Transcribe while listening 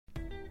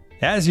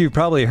As you've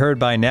probably heard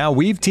by now,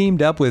 we've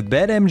teamed up with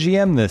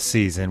BetMGM this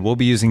season. We'll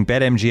be using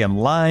BetMGM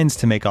lines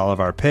to make all of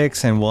our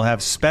picks, and we'll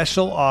have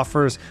special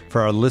offers for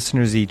our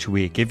listeners each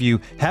week. If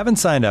you haven't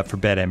signed up for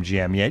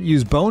BetMGM yet,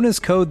 use bonus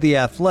code The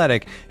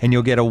Athletic, and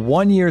you'll get a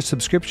 1-year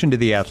subscription to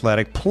The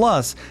Athletic,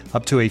 plus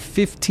up to a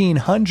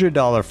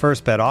 $1,500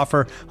 first bet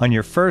offer on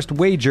your first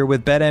wager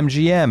with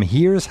BetMGM.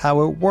 Here's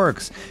how it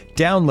works.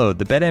 Download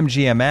the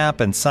BetMGM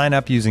app and sign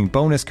up using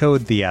bonus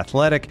code The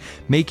Athletic.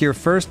 Make your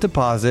first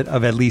deposit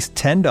of at least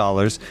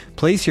 $10.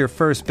 Place your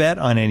first bet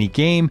on any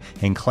game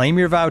and claim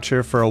your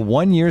voucher for a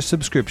 1-year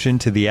subscription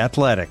to The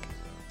Athletic.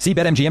 See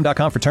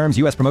BetMGM.com for terms.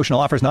 U.S. promotional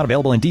offers not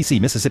available in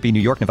D.C., Mississippi, New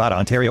York, Nevada,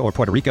 Ontario, or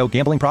Puerto Rico.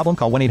 Gambling problem?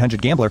 Call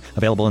 1-800-GAMBLER.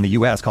 Available in the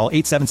U.S. Call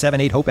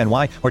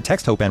 877-8-HOPE-NY or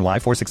text HOPE-NY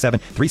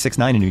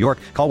 467-369 in New York.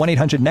 Call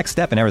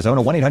 1-800-NEXT-STEP in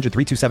Arizona.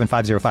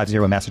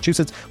 1-800-327-5050 in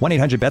Massachusetts.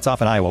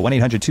 1-800-BETS-OFF in Iowa.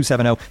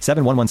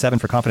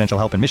 1-800-270-7117 for confidential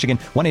help in Michigan.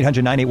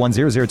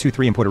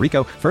 1-800-981-0023 in Puerto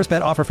Rico. First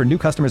bet offer for new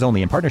customers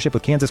only in partnership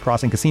with Kansas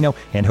Crossing Casino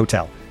and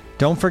Hotel.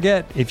 Don't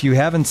forget, if you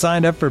haven't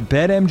signed up for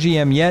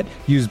BetMGM yet,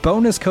 use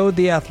bonus code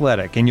The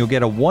Athletic, and you'll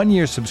get a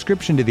 1-year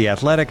subscription to The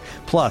Athletic,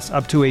 plus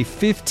up to a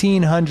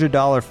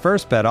 $1,500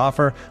 first bet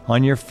offer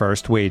on your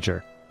first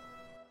wager.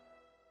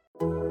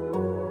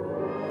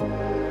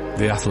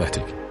 The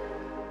Athletic.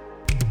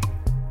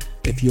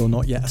 If you're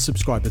not yet a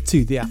subscriber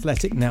to The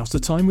Athletic, now's the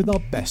time with our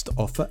best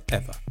offer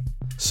ever.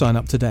 Sign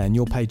up today and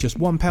you'll pay just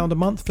 £1 a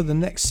month for the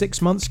next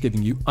 6 months,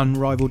 giving you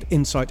unrivaled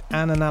insight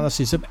and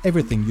analysis of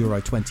everything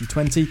Euro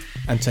 2020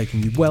 and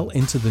taking you well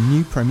into the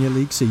new Premier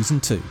League Season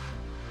 2.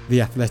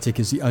 The Athletic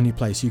is the only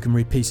place you can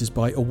read pieces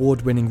by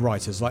award-winning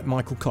writers like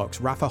Michael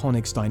Cox, Rafa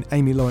Honigstein,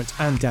 Amy Lawrence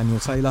and Daniel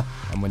Taylor,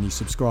 and when you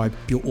subscribe,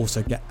 you'll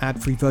also get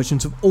ad-free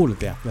versions of all of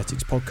The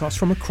Athletic's podcasts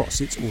from across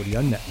its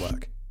audio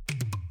network.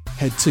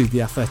 Head to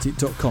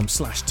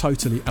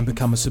theathletic.com/totally and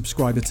become a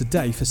subscriber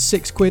today for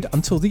 £6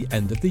 until the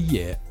end of the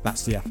year.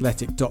 That's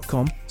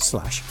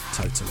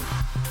theathletic.com/totally.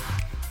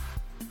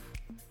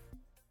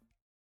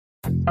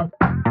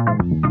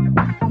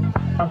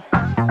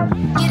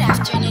 Good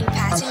afternoon,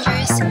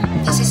 passengers.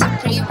 This is a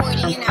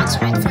pre-boarding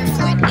announcement for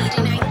Flight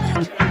 89B.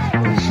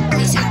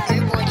 Please have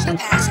your boarding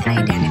pass and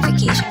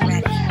identification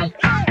ready.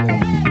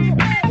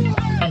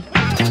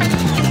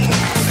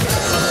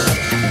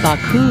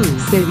 Baku,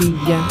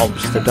 Sevilla,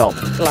 Amsterdam,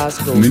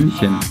 Glasgow,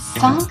 München,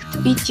 Sankt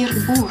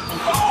Petersburg,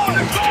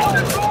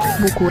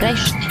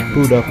 Bucharest,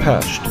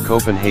 Budapest,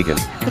 Copenhagen,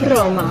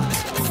 Roma,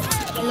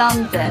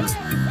 London.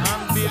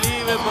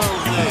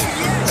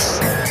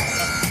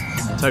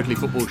 Totally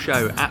Football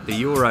Show at the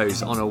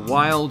Euros on a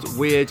wild,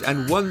 weird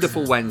and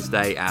wonderful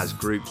Wednesday as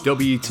Group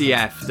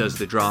WTF does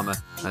the drama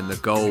and the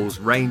goals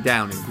rain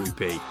down in Group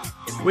E.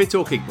 We're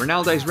talking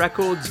Ronaldo's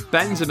records,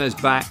 Benzema's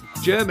back,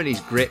 Germany's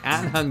grit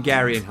and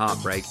Hungarian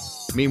heartbreak.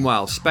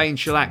 Meanwhile, Spain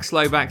shellac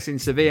Slovaks in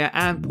Sevilla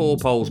and Paul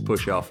Poles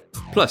push off.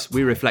 Plus,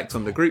 we reflect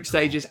on the group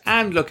stages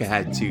and look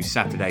ahead to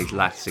Saturday's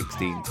last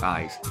 16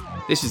 ties.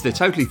 This is the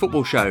Totally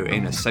Football Show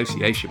in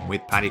association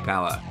with Paddy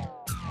Power.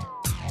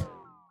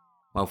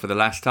 Well, for the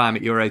last time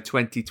at Euro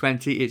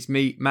 2020, it's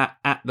me, Matt,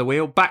 at the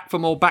wheel. Back for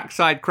more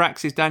backside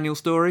cracks is Daniel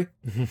Story.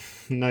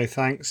 No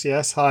thanks,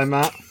 yes. Hi,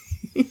 Matt.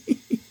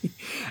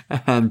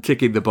 And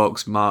ticking the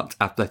box marked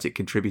athletic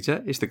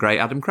contributor is the great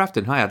Adam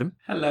Crafton. Hi, Adam.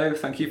 Hello,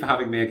 thank you for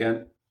having me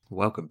again.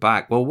 Welcome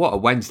back. Well, what a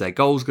Wednesday.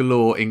 Goals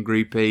galore in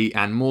Group E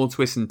and more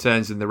twists and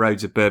turns than the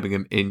roads of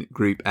Birmingham in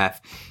Group F.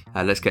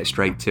 Let's get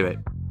straight to it.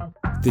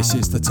 This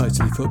is the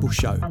Totally Football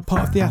Show,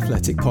 part of the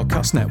Athletic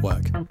Podcast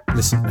Network.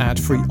 Listen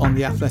ad-free on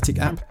the Athletic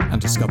app and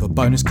discover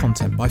bonus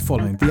content by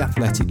following the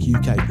Athletic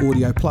UK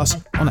Audio Plus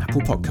on Apple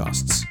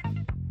Podcasts.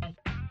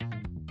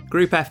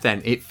 Group F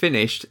then, it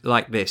finished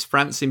like this.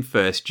 France in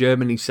first,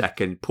 Germany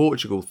second,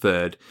 Portugal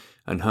third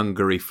and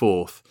Hungary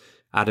fourth.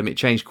 Adam, it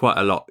changed quite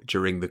a lot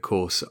during the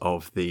course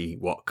of the,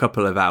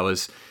 couple of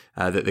hours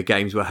that the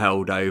games were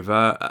held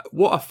over.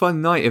 What a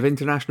fun night of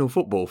international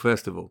football,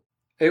 first of all.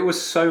 It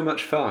was so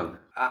much fun.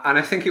 And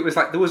I think it was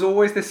like, there was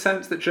always this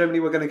sense that Germany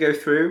were going to go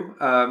through.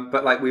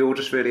 But like we all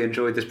just really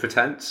enjoyed this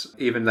pretense,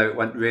 even though it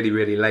went really,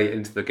 really late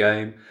into the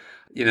game.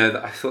 You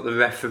know, I thought the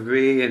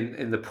referee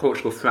in the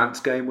Portugal-France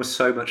game was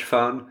so much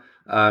fun.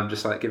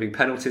 Just like giving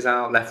penalties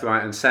out left,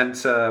 right and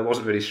centre. I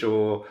wasn't really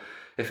sure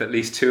if at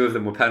least two of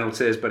them were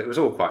penalties, but it was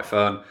all quite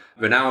fun.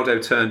 Ronaldo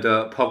turned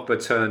up,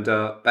 Pogba turned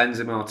up,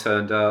 Benzema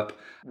turned up.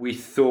 We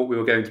thought we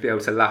were going to be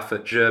able to laugh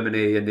at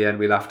Germany. In the end,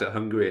 we laughed at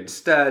Hungary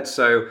instead.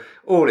 So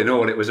all in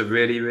all, it was a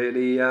really,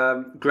 really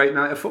great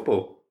night of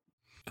football.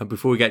 And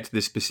before we get to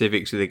the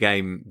specifics of the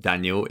game,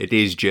 Daniel, it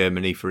is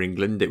Germany for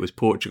England. It was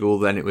Portugal,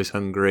 then it was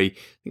Hungary.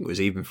 I think it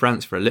was even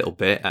France for a little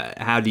bit.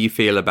 How do you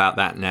feel about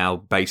that now,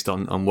 based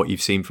on what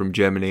you've seen from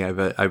Germany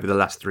over the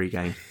last three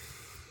games?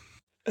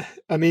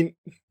 I mean,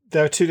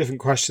 there are two different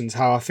questions,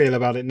 how I feel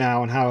about it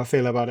now and how I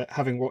feel about it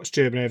having watched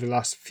Germany over the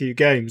last few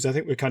games. I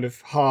think we're kind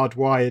of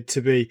hardwired to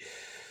be,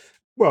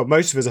 well,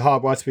 most of us are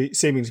hardwired to be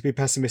seeming to be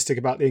pessimistic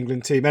about the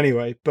England team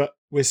anyway, but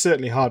we're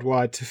certainly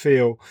hardwired to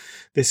feel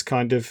this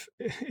kind of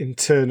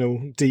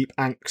internal deep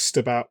angst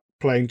about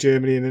playing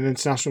Germany in an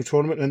international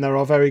tournament, and there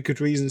are very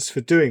good reasons for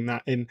doing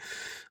that in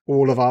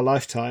all of our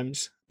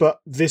lifetimes.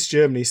 But this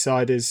Germany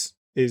side is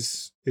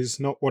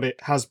not what it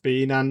has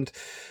been, and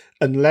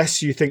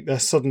unless you think they're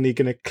suddenly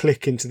going to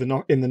click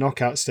into in the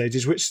knockout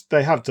stages, which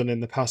they have done in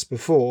the past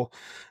before,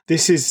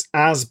 this is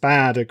as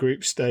bad a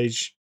group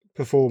stage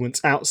performance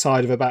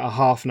outside of about a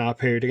half an hour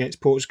period against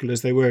Portugal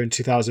as they were in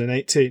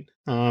 2018.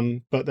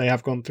 But they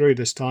have gone through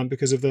this time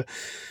because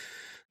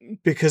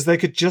they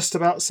could just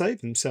about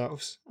save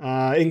themselves.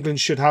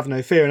 England should have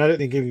no fear, and I don't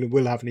think England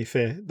will have any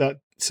fear. That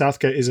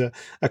Southgate is a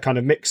kind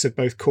of mix of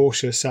both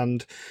cautious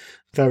and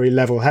very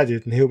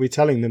level-headed, and he'll be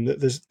telling them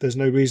that there's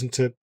no reason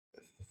to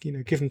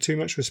give them too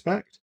much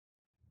respect.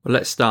 Well,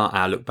 let's start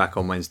our look back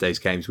on Wednesday's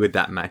games with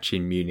that match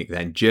in Munich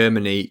then.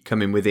 Germany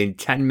coming within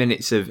 10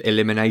 minutes of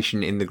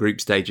elimination in the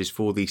group stages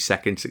for the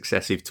second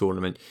successive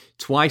tournament.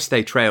 Twice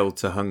they trailed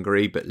to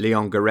Hungary, but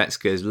Leon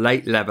Goretzka's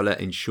late leveller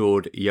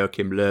ensured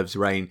Joachim Löw's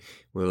reign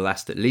will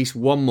last at least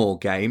one more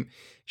game.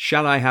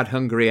 Schalai had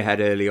Hungary ahead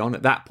early on.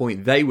 At that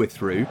point, they were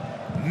through.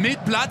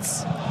 Mit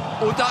Platz.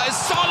 Und da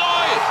ist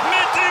Soloy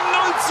mit dem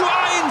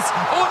 0:1.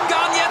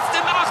 Ungarn jetzt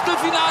im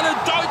Achtelfinale.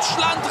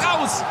 Deutschland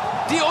raus.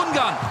 Die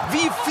Ungarn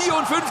wie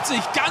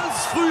 54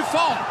 ganz früh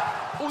vorn.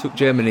 Took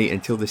Germany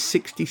until the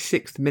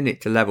 66th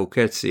minute to level,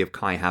 courtesy of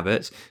Kai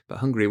Havertz, but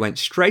Hungary went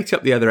straight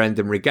up the other end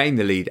and regained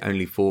the lead,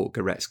 only for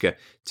Goretzka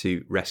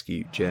to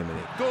rescue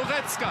Germany.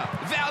 Goretzka,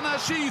 Werner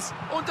schießt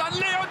und dann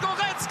Leon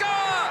Goretzka!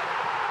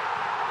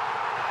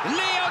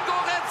 Leon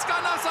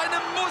Goretzka nach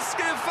seinem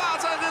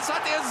Muskelfaserriss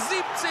hat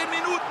 17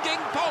 Minuten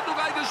gegen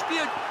Portugal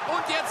gespielt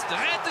und jetzt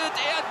rettet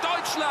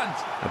Deutschland.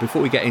 Now,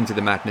 before we get into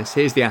the madness,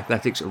 here's the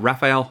Athletics'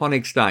 Raphael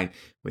Honigstein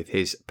with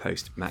his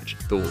post-match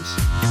thoughts.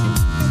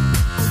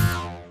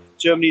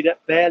 Germany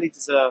that barely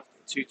deserved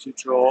a 2-2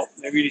 draw.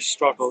 They really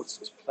struggled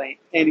to play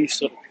any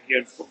sort of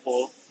coherent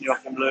football.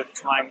 Joachim Löw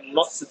trying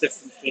lots of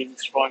different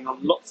things, trying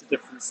on lots of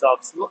different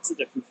subs, lots of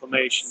different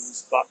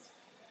formations, but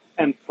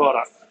end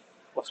product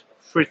was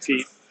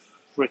pretty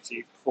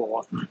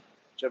poor.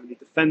 Germany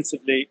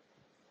defensively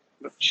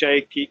looked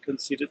shaky,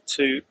 conceded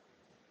 2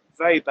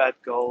 very bad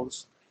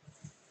goals,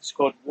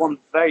 scored 1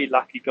 very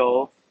lucky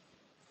goal,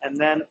 and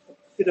then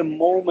with a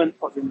moment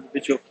of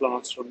individual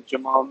class from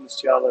Jamal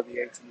Musiala, the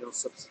 18-year-old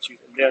substitute,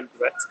 and Leon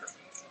Goretzka,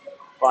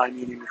 Bayern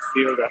Munich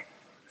midfielder,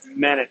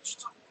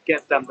 managed to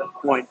get them that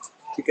point,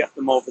 to get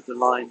them over the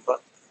line,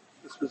 but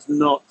this was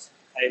not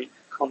a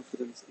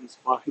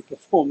confidence-inspiring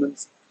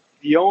performance.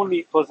 The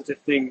only positive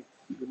thing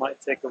you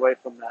might take away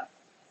from that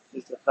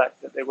is the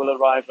fact that they will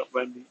arrive at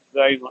Wembley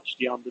very much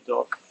the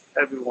underdog.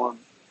 Everyone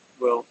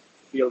will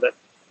feel that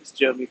this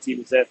Germany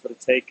team is there for the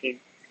taking,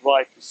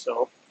 rightly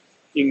so.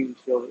 England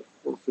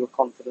will feel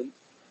confident.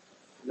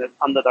 And that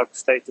underdog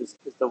status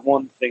is the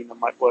one thing that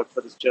might work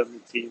for this Germany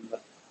team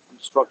that I'm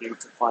struggling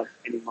to find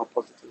any more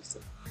positives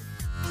in.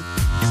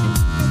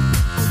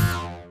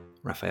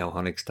 Raphael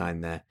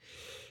Honigstein there.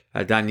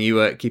 Dan, you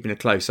were keeping a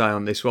close eye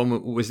on this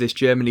one. Was this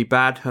Germany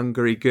bad,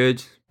 Hungary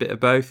good, bit of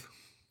both?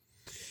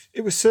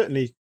 It was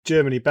certainly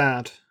Germany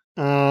bad.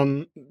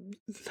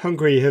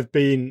 Hungary have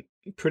been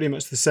pretty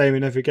much the same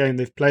in every game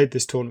they've played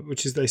this tournament,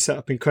 which is they set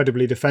up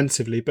incredibly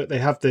defensively, but they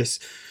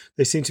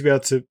seem to be able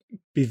to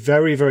be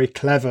very, very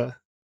clever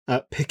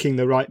at picking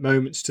the right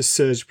moments to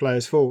surge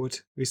players forward.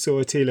 We saw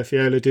Attila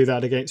Fiola do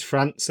that against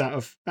France out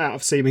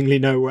of seemingly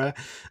nowhere.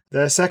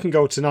 Their second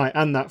goal tonight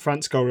and that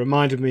France goal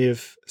reminded me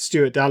of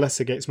Stuart Dallas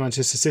against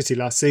Manchester City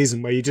last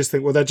season, where you just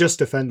think, well, they're just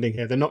defending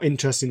here. They're not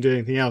interested in doing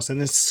anything else.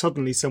 And then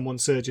suddenly someone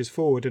surges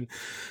forward. And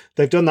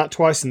they've done that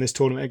twice in this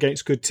tournament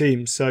against good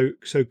teams. So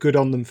good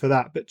on them for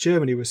that. But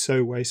Germany was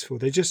so wasteful.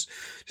 They just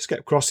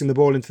kept crossing the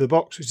ball into the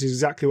box, which is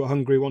exactly what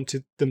Hungary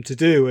wanted them to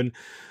do.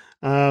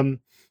 And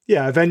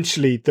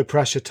eventually the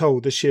pressure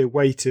told, the sheer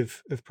weight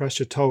of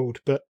pressure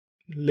told. But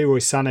Leroy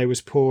Sané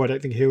was poor. I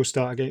don't think he'll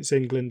start against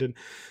England. And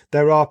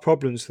there are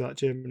problems for that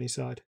Germany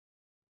side.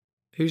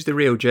 Who's the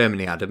real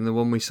Germany, Adam? The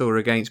one we saw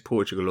against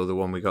Portugal or the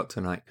one we got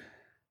tonight?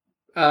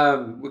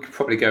 We could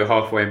probably go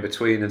halfway in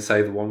between and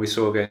say the one we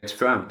saw against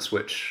France,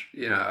 which,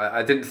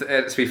 I didn't.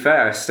 To be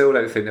fair, I still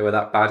don't think they were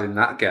that bad in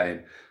that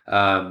game.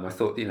 I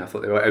thought they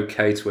were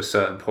okay to a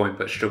certain point,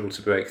 but struggled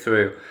to break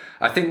through.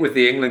 I think with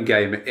the England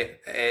game,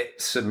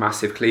 it's a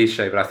massive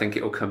cliche, but I think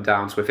it will come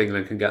down to if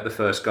England can get the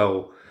first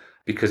goal,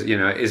 because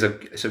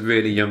it's a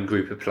really young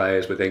group of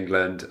players with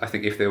England. I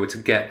think if they were to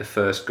get the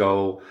first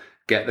goal,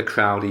 get the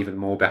crowd even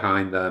more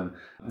behind them,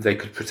 they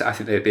could. I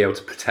think they'd be able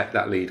to protect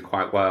that lead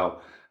quite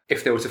well.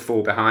 If they were to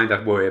fall behind,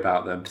 I'd worry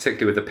about them,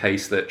 particularly with the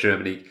pace that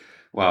Germany.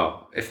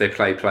 Well, if they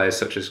play players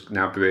such as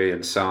Gnabry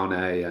and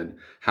Sané and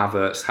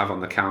Havertz have on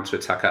the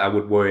counter-attack, I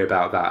would worry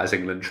about that as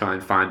England try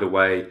and find a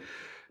way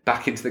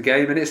back into the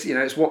game. And it's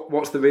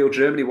what's the real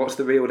Germany, what's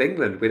the real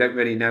England? We don't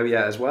really know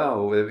yet as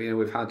well.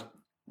 We've had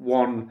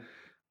one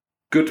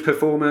good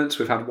performance,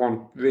 we've had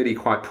one really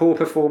quite poor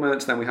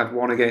performance, then we had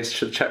one against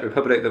the Czech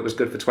Republic that was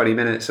good for 20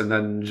 minutes, and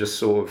then just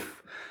sort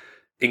of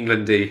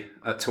Englandy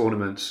at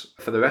tournaments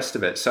for the rest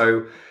of it.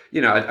 So,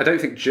 I don't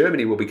think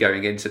Germany will be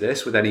going into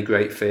this with any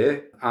great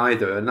fear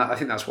either. And I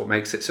think that's what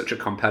makes it such a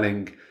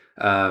compelling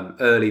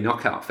early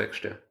knockout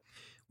fixture.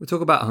 We'll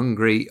talk about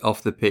Hungary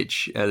off the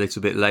pitch a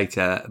little bit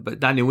later, but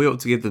Daniel, we ought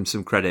to give them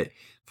some credit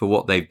for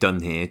what they've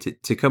done here.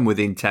 To come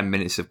within 10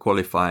 minutes of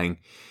qualifying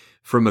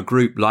from a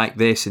group like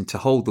this and to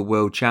hold the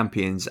world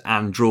champions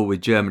and draw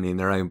with Germany in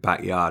their own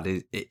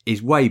backyard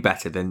is way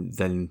better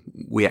than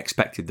we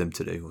expected them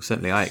to do, or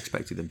certainly I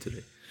expected them to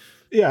do.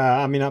 Yeah,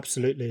 I mean,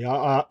 absolutely.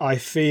 I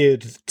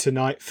feared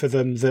tonight for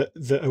them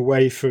that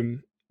away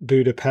from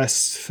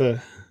Budapest,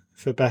 for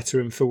better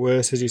and for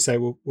worse, as you say,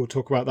 we'll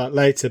talk about that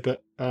later,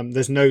 but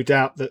there's no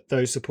doubt that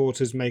those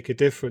supporters make a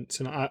difference.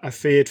 And I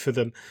feared for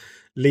them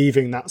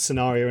leaving that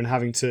scenario and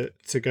having to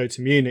go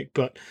to Munich.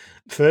 But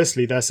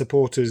firstly, their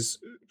supporters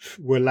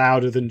were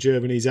louder than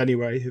Germany's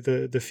anyway,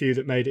 the few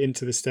that made it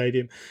into the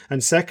stadium.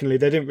 And secondly,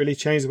 they didn't really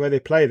change the way they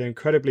play. They're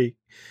incredibly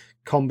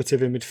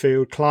combative in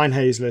midfield. Klein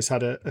Hazler's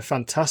had a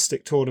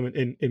fantastic tournament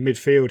in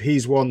midfield.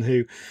 He's one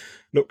who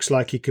looks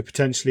like he could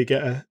potentially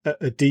get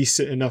a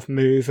decent enough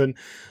move. And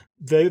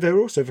they're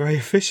also very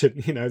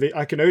efficient. You know,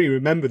 I can only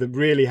remember them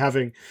really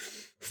having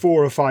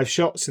 4 or 5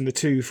 shots in the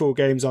 2 full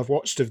games I've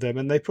watched of them,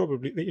 and they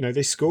probably, you know,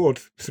 they scored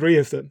 3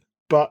 of them.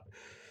 But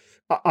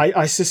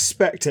I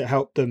suspect it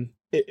helped them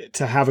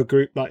to have a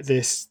group like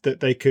this,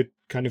 that they could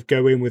kind of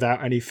go in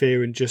without any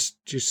fear and just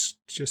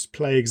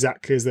play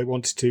exactly as they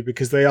wanted to,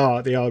 because they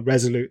are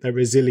resolute, they're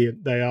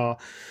resilient, they are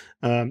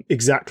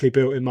exactly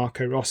built in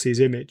Marco Rossi's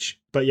image.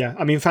 But yeah,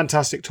 I mean,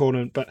 fantastic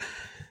tournament. But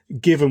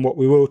given what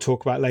we will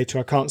talk about later,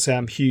 I can't say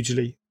I'm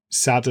hugely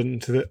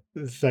saddened that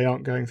they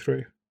aren't going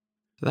through.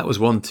 So that was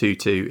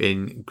 1-2-2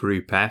 in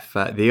Group F.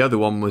 The other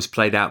one was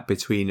played out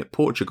between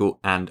Portugal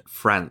and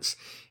France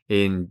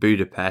in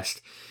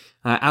Budapest.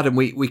 Adam,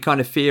 we kind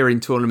of fear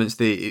in tournaments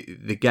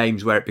the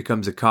games where it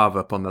becomes a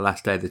carve-up on the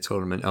last day of the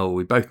tournament. Oh,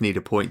 we both need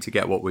a point to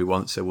get what we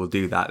want, so we'll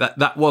do that.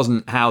 That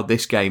wasn't how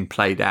this game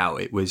played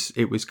out. It was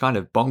kind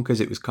of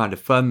bonkers. It was kind of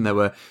fun. There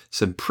were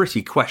some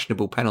pretty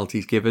questionable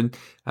penalties given,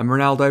 and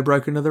Ronaldo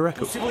broke another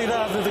record.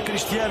 Possibilidade de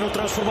Cristiano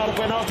transformar o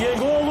penalti em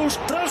golos.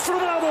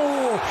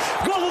 Transformado!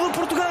 Golo de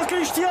Portugal,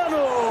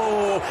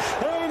 Cristiano!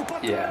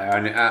 Yeah,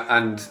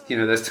 and you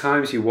know, there's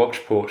times you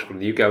watch Portugal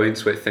and you go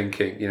into it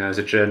thinking, you know, as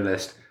a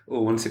journalist,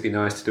 wouldn't it be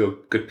nice to do a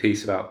good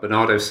piece about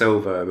Bernardo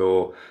Silva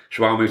or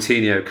João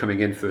Moutinho coming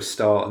in for a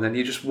start, and then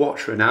you just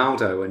watch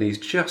Ronaldo and he's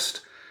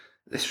just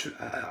this.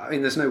 I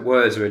mean, there's no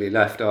words really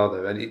left, are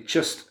there? And he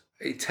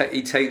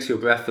takes your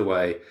breath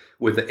away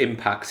with the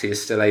impact he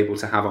is still able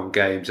to have on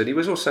games. And he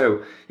was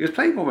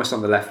playing almost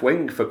on the left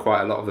wing for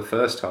quite a lot of the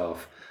first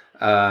half,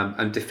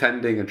 and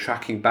defending and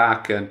tracking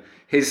back, and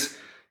his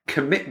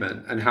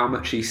commitment and how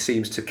much he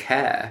seems to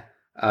care.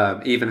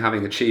 Even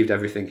having achieved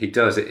everything he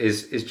does, it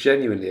is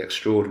genuinely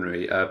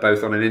extraordinary,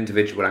 both on an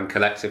individual and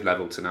collective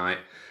level tonight.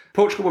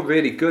 Portugal were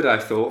really good, I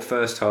thought,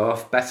 first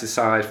half. Better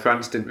side.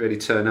 France didn't really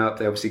turn up.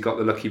 They obviously got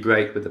the lucky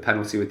break with the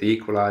penalty with the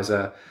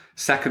equaliser.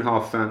 Second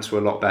half, France were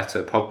a lot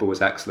better. Pogba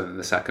was excellent in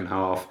the second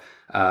half.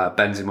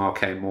 Benzema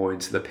came more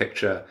into the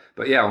picture.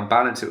 But yeah, on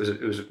balance, it was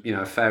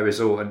a fair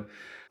result. And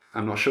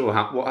I'm not sure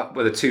what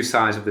were the two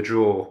sides of the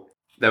draw.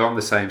 They're on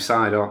the same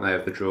side, aren't they,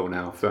 of the draw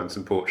now, France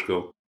and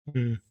Portugal.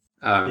 Mm.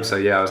 So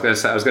yeah, I was going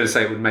to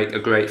say it would make a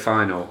great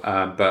final,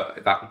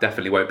 but that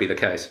definitely won't be the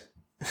case.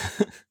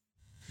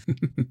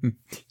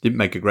 Didn't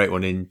make a great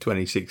one in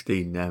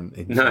 2016. No.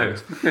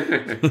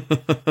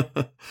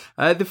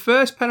 The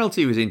first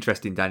penalty was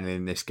interesting, Daniel,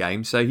 in this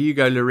game. So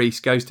Hugo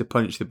Lloris goes to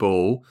punch the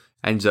ball,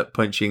 ends up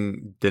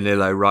punching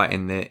Danilo right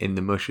in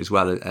the mush as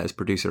well, as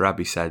producer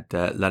Abby said,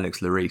 Lennox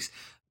Lloris.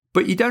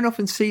 But you don't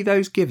often see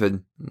those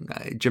given.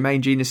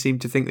 Jermaine Gina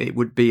seemed to think that it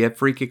would be a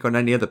free kick on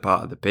any other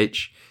part of the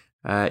pitch.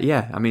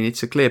 Yeah, I mean,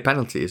 it's a clear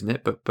penalty, isn't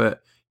it?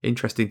 But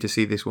interesting to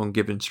see this one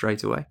given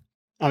straight away.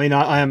 I mean,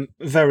 I am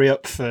very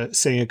up for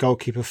seeing a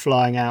goalkeeper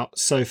flying out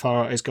so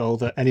far out his goal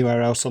that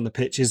anywhere else on the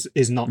pitch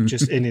is not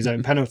just in his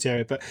own penalty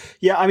area. But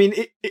yeah, I mean,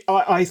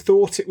 I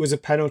thought it was a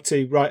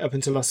penalty right up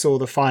until I saw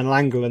the final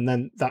angle, and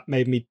then that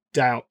made me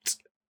doubt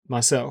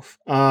myself.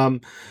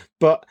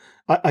 But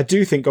I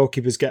do think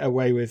goalkeepers get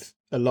away with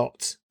a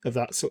lot of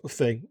that sort of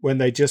thing when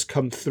they just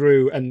come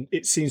through, and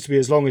it seems to be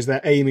as long as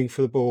they're aiming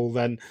for the ball,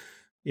 then,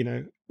 you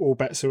know, all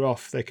bets are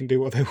off. They can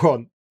do what they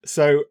want.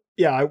 So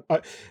yeah,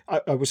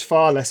 I was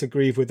far less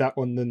aggrieved with that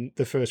one than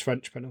the first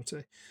French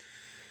penalty.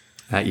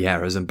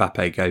 Yeah, as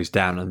Mbappe goes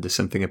down under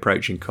something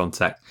approaching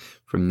contact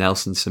from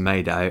Nelson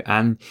Semedo.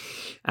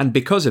 And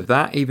because of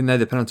that, even though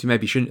the penalty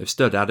maybe shouldn't have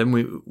stood,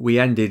 Adam, we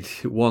ended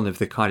one of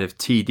the kind of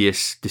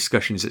tedious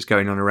discussions that's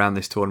going on around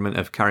this tournament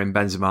of Karim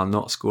Benzema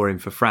not scoring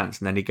for France,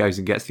 and then he goes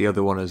and gets the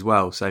other one as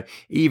well. So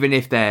even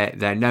if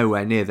they're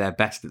nowhere near their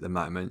best at the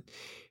moment,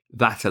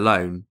 that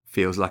alone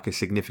feels like a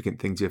significant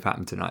thing to have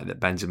happened tonight, that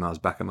Benzema's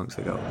back amongst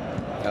the goals.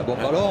 Bon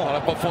ballon à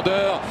la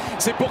profondeur,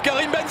 c'est pour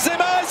Karim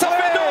Benzema, ça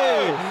fait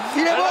deux.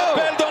 Il est bon.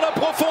 Appel dans la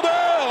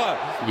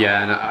profondeur.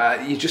 Yeah,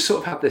 and you just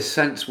sort of have this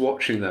sense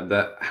watching them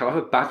that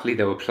however badly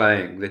they were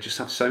playing, they just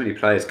have so many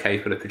players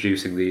capable of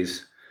producing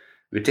these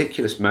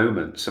ridiculous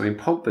moments. I mean,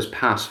 Pogba's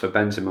pass for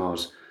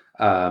Benzema's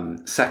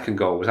second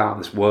goal was out of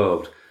this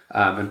world.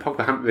 And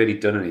Pogba hadn't really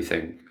done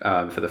anything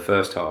for the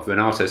first half.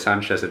 Renato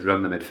Sanchez had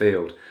run the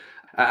midfield.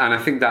 And I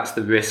think that's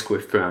the risk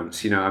with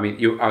France. I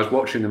was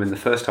watching them in the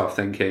first half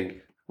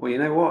thinking, well, you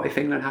know what? If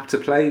England have to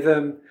play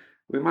them,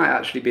 we might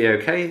actually be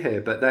okay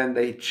here. But then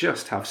they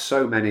just have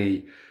so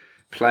many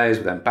players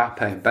with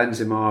Mbappe and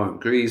Benzema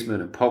and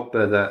Griezmann and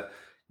Pogba that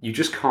you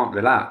just can't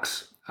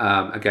relax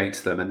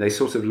against them. And they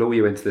sort of lure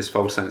you into this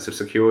false sense of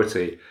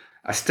security.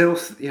 I still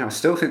think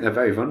they're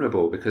very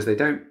vulnerable because they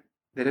don't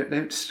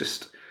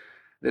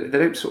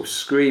sort of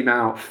scream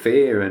out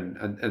fear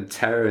and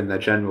terror in their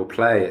general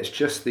play. It's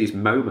just these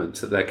moments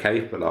that they're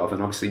capable of,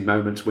 and obviously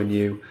moments win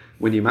you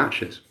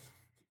matches.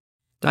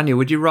 Daniel,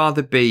 would you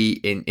rather be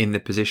in the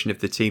position of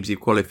the teams you've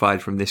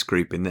qualified from this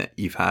group, in that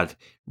you've had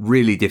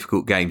really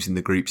difficult games in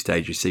the group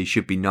stages, so you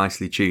should be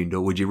nicely tuned,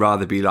 or would you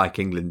rather be like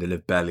England and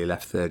have barely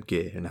left third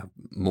gear and have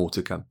more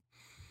to come?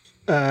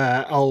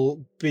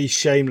 I'll be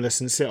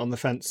shameless and sit on the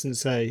fence and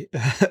say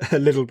a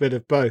little bit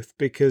of both,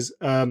 because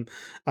I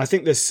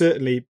think there's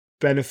certainly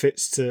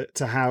benefits to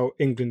how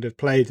England have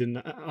played,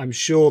 and I'm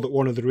sure that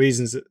one of the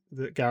reasons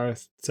that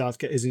Gareth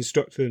Southgate has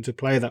instructed them to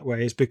play that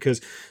way is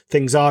because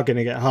things are going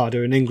to get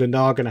harder and England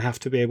are going to have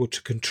to be able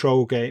to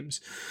control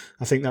games.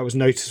 I think that was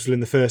noticeable in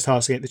the first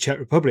half against the Czech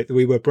Republic, that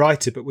we were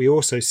brighter but we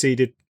also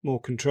ceded more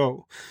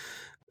control,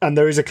 and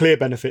there is a clear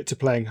benefit to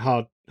playing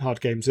hard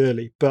games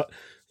early. But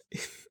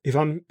if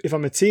I'm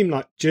a team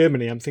like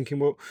Germany, I'm thinking,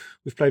 well,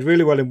 we've played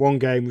really well in one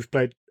game, we've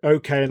played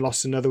okay and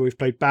lost another, we've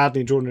played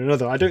badly and drawn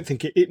another. I don't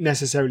think it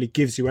necessarily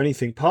gives you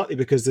anything, partly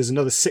because there's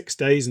another 6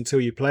 days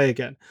until you play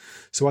again.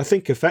 So I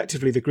think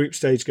effectively the group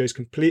stage goes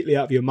completely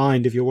out of your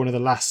mind if you're one of the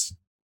last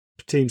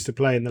teams to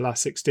play in the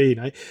last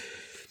 16.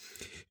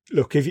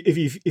 Look,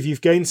 if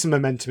you've gained some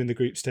momentum in the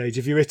group stage,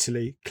 if you're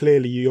Italy,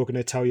 clearly you're going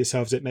to tell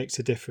yourselves it makes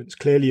a difference.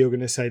 Clearly you're going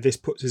to say this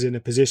puts us in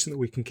a position that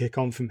we can kick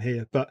on from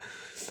here. But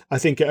I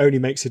think it only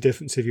makes a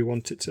difference if you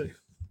want it to.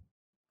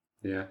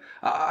 Yeah,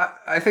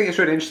 I think it's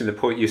really interesting the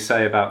point you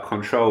say about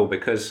control,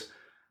 because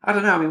I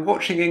don't know,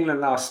 watching England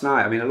last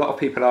night, a lot of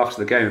people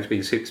after the game have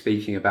been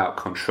speaking about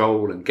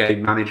control and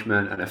game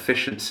management and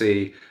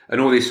efficiency and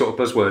all these sort of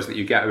buzzwords that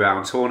you get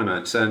around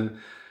tournaments. And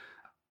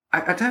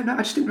I don't know,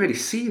 I just didn't really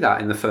see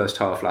that in the first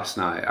half last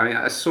night.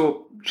 I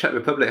saw Czech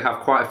Republic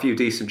have quite a few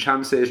decent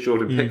chances.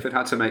 Jordan Pickford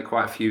had to make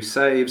quite a few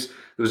saves.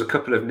 There was a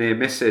couple of near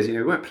misses.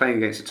 We weren't playing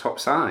against a top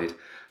side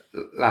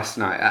last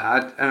night.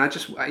 And I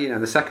just,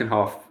 the second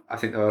half, I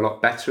think they were a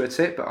lot better at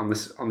it, but on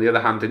the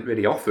other hand, didn't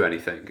really offer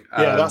anything.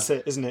 Yeah, that's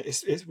it, isn't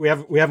it? We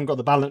haven't got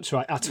the balance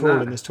right at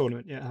all in this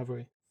tournament yet, have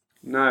we?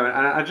 No,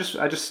 and I just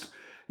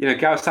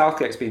Gareth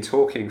Southgate's been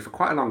talking for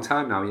quite a long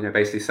time now,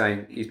 basically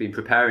saying he's been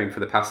preparing for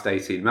the past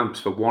 18 months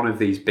for one of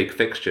these big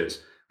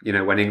fixtures,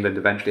 when England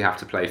eventually have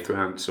to play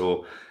France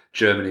or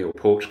Germany or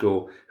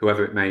Portugal,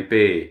 whoever it may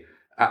be.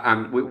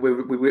 And we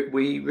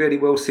really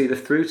will see the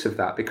fruit of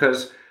that,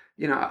 because,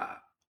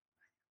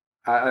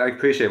 I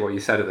appreciate what you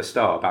said at the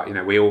start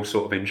about, we all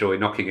sort of enjoy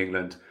knocking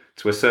England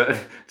to a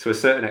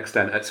certain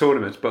extent at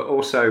tournaments, but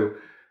also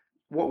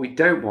what we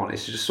don't want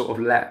is to just sort of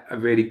let a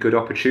really good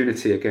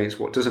opportunity against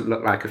what doesn't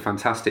look like a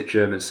fantastic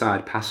German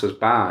side pass us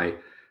by,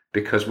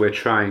 because we're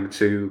trying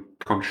to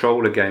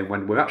control a game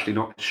when we're actually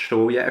not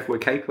sure yet if we're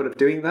capable of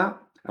doing that.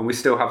 And we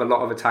still have a lot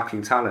of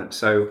attacking talent.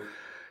 So,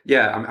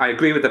 yeah, I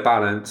agree with the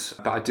balance,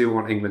 but I do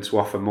want England to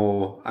offer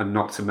more and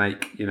not to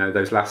make,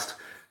 those last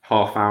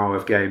half hour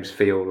of games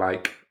feel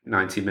like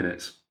 90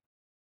 minutes.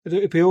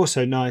 It'd be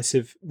also nice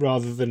if,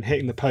 rather than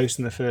hitting the post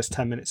in the first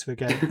 10 minutes of a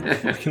game,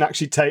 we can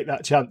actually take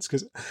that chance,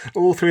 because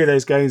all three of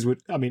those games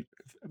would,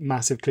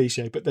 massive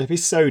cliche, but they'd be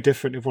so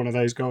different if one of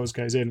those goals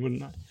goes in,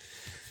 wouldn't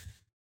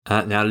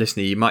they? Now,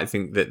 listener, you might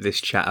think that this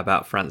chat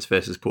about France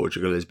versus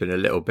Portugal has been a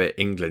little bit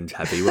England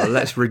heavy. Well,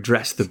 let's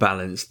redress the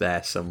balance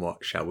there somewhat,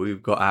 shall we?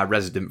 We've got our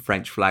resident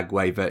French flag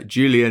waver,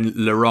 Julien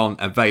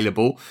Laurent,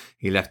 available.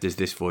 He left us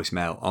this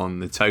voicemail on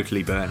the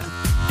Totally Burner.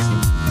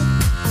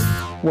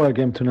 What a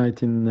game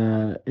tonight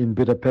in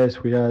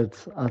Budapest. We had,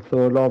 I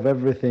thought, a lot of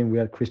everything. We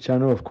had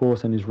Cristiano, of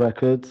course, and his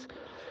records.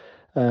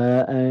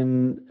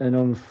 And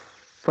on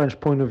French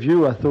point of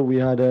view, I thought we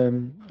had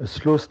a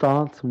slow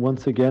start.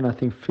 Once again, I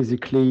think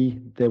physically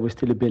they were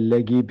still a bit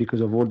leggy because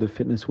of all the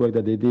fitness work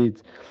that they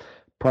did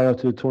prior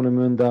to the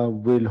tournament. That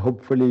will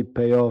hopefully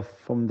pay off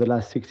from the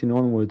last 16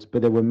 onwards,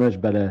 but they were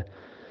much better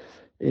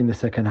in the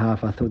second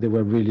half. I thought they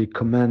were really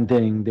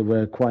commanding. They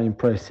were quite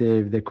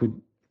impressive. They could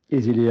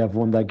easily have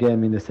won that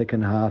game in the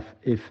second half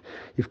if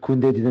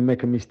Koundé didn't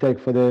make a mistake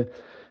for the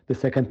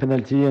second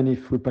penalty, and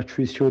if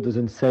Patricio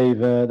doesn't save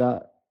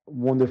that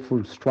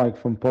wonderful strike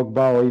from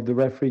Pogba, or if the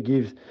referee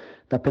gives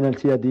that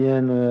penalty at the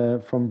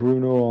end from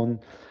Bruno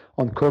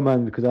on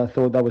Coman, because I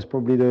thought that was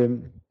probably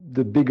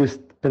the biggest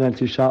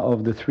penalty shot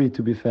of the three,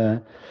 to be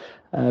fair.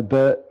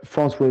 But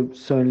France were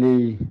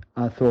certainly,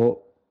 I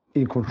thought,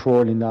 in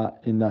control in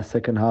that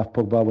second half.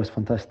 Pogba was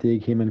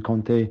fantastic. Him and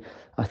Conte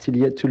are still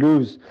yet to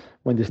lose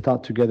when they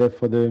start together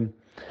for the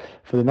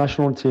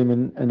national team.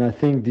 And I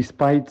think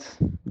despite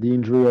the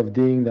injury of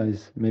Ding, that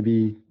is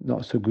maybe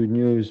not so good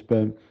news,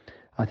 but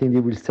I think they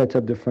will set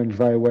up the French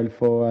very well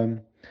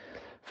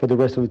for the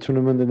rest of the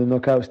tournament. And the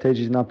knockout stage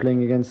is now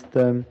playing against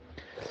Switzerland,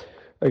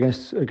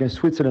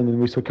 and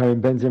we saw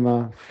Karim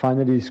Benzema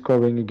finally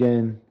scoring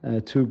again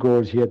 2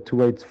 goals. He had to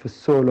wait for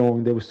so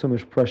long. There was so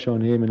much pressure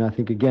on him, and I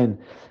think again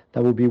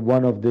that will be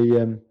one of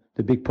the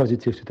big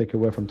positives to take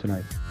away from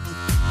tonight.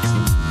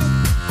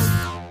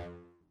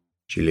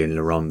 Julien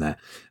Laurent there.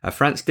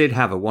 France did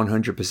have a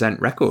 100%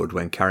 record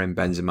when Karim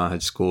Benzema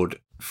had scored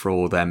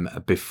for them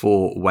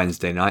before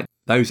Wednesday night.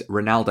 Those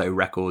Ronaldo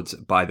records,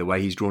 by the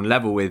way, he's drawn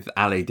level with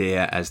Ali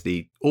Dia as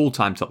the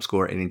all-time top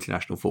scorer in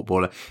international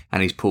footballer,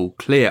 and he's pulled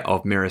clear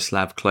of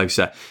Miroslav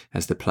Klose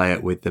as the player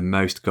with the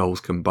most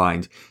goals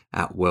combined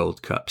at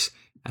World Cups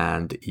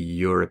and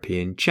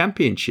European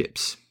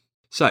Championships.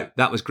 So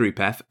that was Group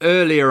F.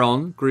 Earlier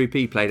on, Group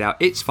E played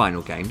out its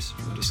final games.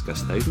 We'll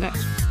discuss those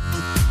next.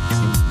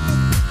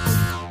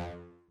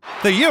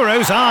 The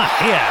Euros are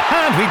here,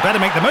 and we'd better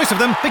make the most of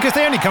them because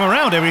they only come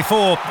around every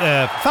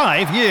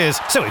 5 years.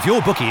 So if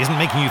your bookie isn't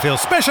making you feel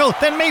special,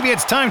 then maybe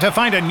it's time to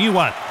find a new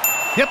one.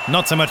 Yep,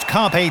 not so much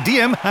carpe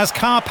diem as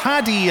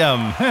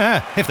carpadium.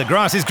 If the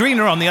grass is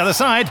greener on the other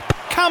side,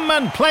 come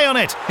and play on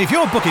it. If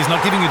your bookie's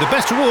not giving you the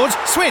best rewards,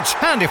 switch.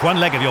 And if one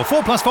leg of your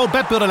 4+4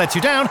 bet builder lets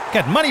you down,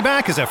 get money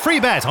back as a free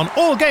bet on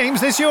all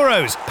games this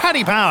Euros.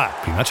 Paddy Power.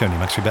 Pre-match only,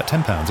 max free bet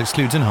 £10.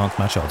 Excludes enhanced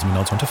match odds. Mean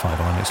odds 1 to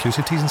 5 on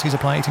exclusive T's and C's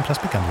apply. 18 plus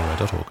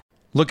BetGambler.org.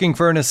 Looking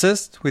for an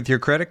assist with your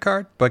credit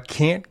card, but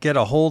can't get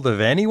a hold of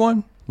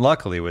anyone?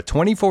 Luckily, with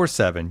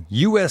 24/7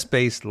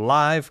 US-based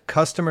live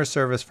customer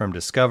service from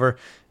Discover,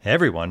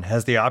 everyone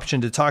has the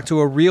option to talk to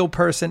a real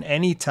person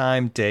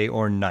anytime, day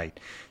or night.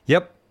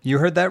 Yep, you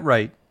heard that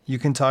right. You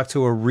can talk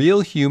to a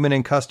real human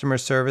in customer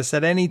service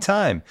at any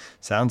time.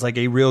 Sounds like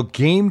a real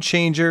game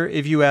changer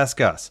if you ask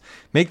us.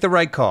 Make the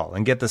right call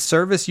and get the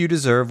service you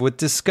deserve with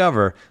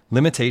Discover.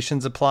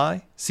 Limitations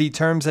apply. See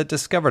terms at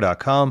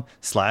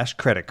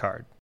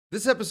discover.com/creditcard.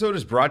 This episode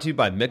is brought to you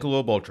by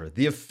Michelob Ultra,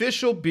 the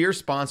official beer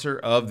sponsor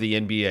of the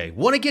NBA.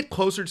 Want to get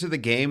closer to the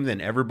game than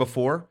ever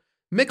before?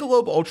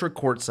 Michelob Ultra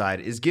Courtside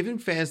is giving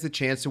fans the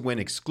chance to win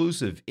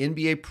exclusive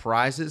NBA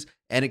prizes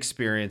and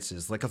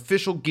experiences like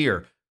official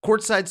gear,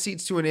 courtside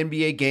seats to an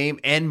NBA game,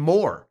 and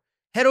more.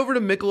 Head over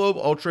to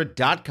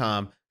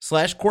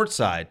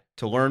MichelobUltra.com/courtside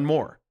to learn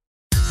more.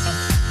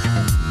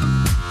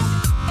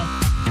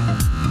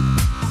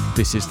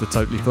 This is the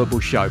Totally Football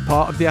Show,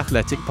 part of the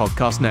Athletic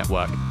Podcast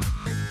Network.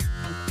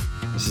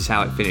 This is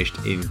how it finished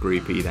in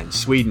Group E then.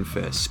 Sweden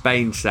first,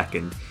 Spain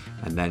second,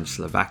 and then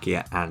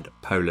Slovakia and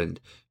Poland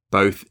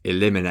both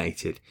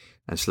eliminated.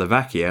 And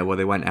Slovakia, well,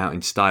 they went out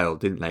in style,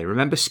 didn't they?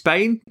 Remember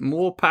Spain?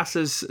 More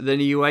passes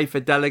than a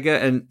UEFA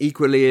delegate and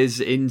equally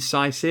as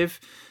incisive.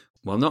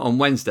 Well, not on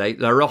Wednesday.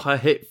 La Roja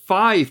hit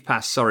 5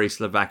 past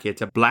Slovakia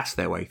to blast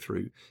their way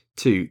through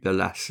to the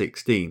last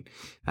 16.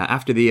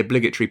 After the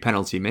obligatory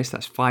penalty miss,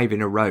 that's 5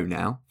 in a row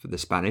now for the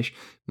Spanish,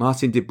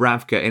 Martin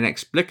Dubravka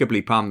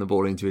inexplicably palmed the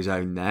ball into his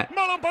own net.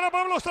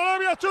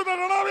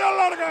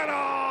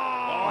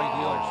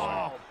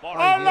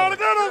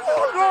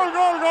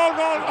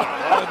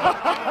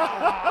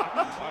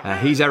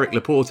 He's Eric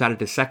Laporte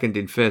added a second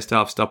in first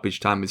half stoppage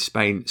time with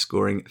Spain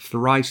scoring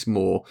thrice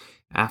more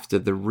after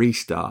the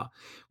restart.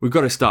 We've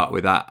got to start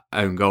with that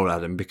own goal,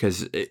 Adam,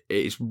 because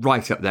it's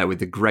right up there with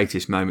the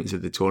greatest moments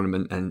of the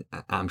tournament, and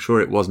I'm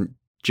sure it wasn't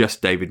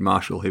just David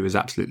Marshall who was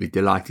absolutely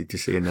delighted to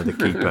see another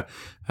keeper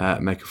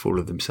make a fool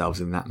of themselves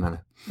in that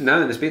manner.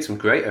 No, there's been some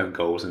great own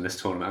goals in this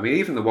tournament. I mean,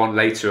 even the one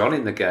later on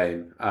in the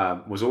game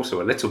was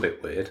also a little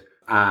bit weird.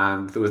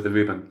 And there was the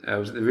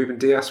Ruben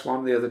Dias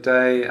one the other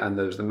day, and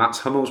there was the Mats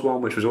Hummels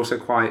one, which was also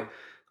quite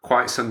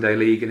Sunday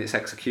League in its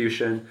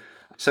execution.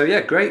 So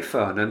yeah, great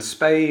fun. And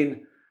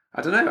Spain,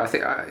 I don't know, I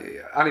think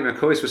Ali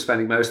McCoist was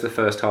spending most of the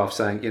first half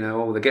saying,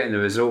 they're getting the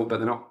result, but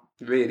they're not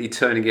really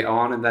turning it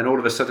on. And then all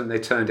of a sudden they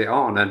turned it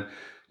on. And,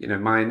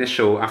 my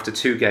initial, after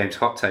 2 games,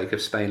 hot take of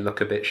Spain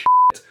look a bit shit,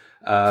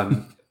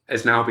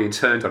 is now being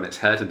turned on its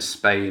head, and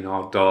Spain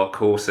are dark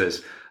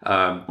horses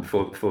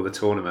for the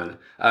tournament.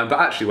 But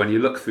actually, when you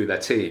look through their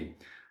team,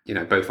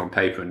 both on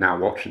paper and now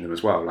watching them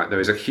as well, like there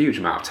is a huge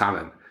amount of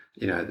talent.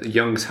 The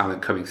young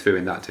talent coming through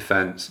in that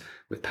defence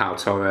with Pau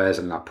Torres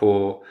and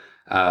Laporte,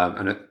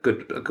 and a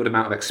good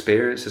amount of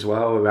experience as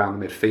well around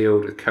the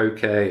midfield with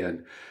Koke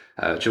and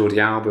Jordi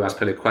Alba,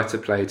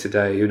 Azpilicueta played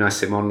today. Unai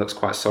Simon looks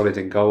quite solid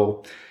in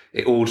goal.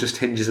 It all just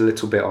hinges a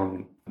little bit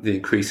on the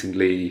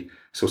increasingly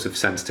sort of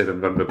sensitive and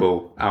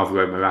vulnerable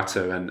Alvaro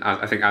Morata. And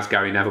I think, as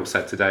Gary Neville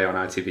said today on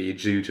ITV, you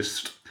do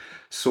just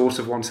sort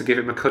of want to give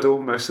him a cuddle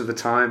most of the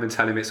time and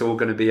tell him it's all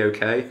going to be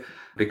okay,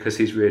 because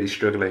he's really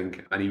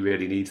struggling and he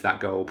really needs that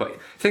goal. But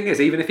the thing is,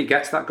 even if he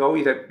gets that goal,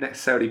 you don't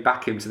necessarily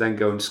back him to then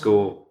go and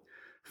score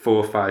 4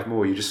 or 5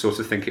 more. You just sort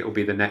of think it will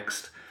be the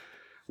next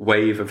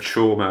wave of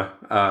trauma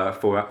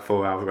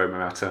for Alvaro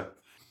Morata.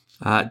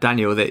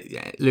 Daniel,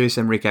 Luis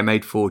Enrique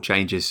made 4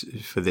 changes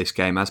for this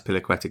game.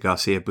 Azpilicueta,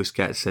 Garcia,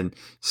 Busquets and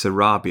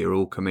Sarabia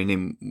all coming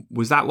in.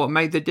 Was that what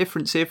made the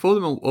difference here for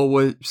them, or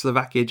were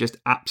Slovakia just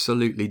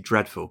absolutely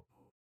dreadful?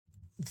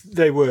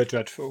 They were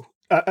dreadful.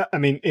 I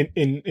mean,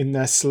 in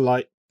their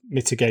slight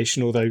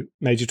mitigation, although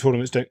major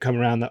tournaments don't come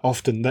around that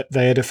often, that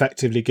they had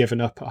effectively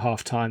given up at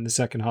half time. The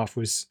second half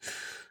was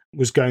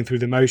going through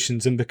the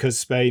motions, and because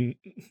Spain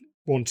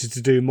wanted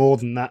to do more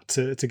than that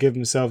to give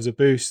themselves a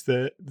boost,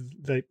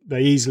 they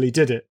easily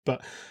did it.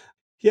 But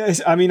yeah,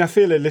 I mean, I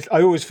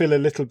always feel a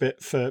little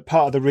bit for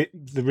part of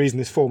the reason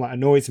this format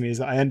annoys me is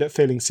that I end up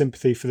feeling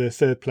sympathy for the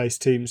third place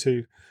teams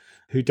who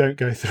don't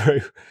go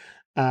through,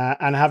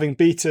 and having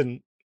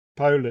beaten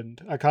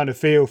Poland, I kind of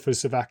feel for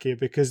Slovakia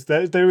because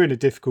they were in a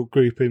difficult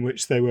group in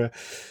which they were,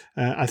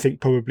 I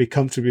think, probably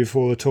comfortably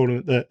before the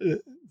tournament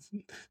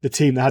the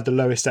team that had the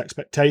lowest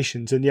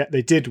expectations, and yet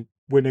they did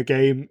win a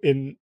game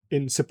in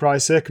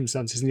surprise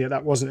circumstances, and yet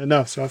that wasn't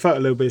enough. So I felt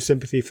a little bit of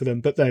sympathy for them,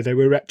 but they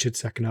were wretched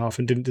second half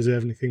and didn't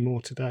deserve anything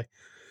more today.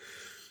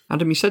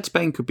 Adam, you said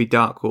Spain could be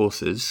dark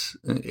horses.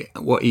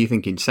 What are you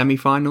thinking?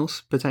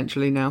 Semi-finals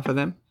potentially now for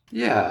them?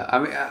 Yeah, I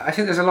mean, I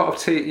think there's a lot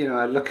of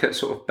I look at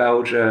sort of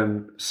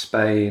Belgium,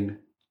 Spain,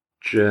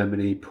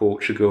 Germany,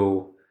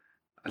 Portugal.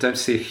 I don't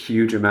see a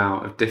huge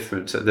amount of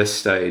difference at this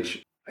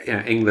stage.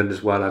 England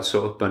as well, I'd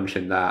sort of bunch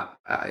in that.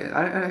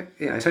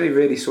 It's only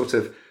really sort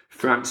of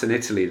France and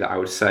Italy that I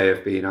would say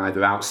have been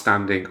either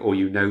outstanding or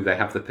they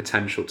have the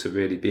potential to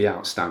really be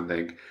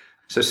outstanding.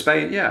 So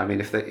Spain, yeah, I mean,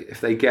 if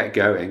they get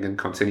going and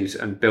continue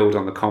and build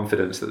on the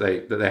confidence that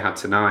they had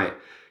tonight.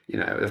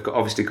 They've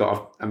obviously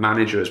got a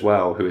manager as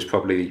well who is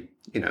probably,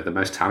 the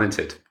most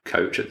talented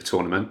coach at the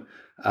tournament.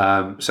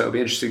 So it'll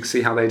be interesting to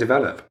see how they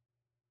develop.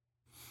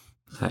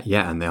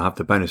 And they'll have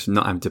the bonus of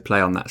not having to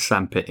play on that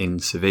sandpit in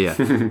Sevilla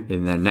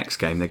in their next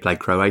game. They play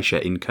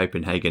Croatia in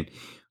Copenhagen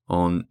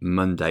on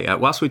Monday.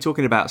 Whilst we're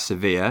talking about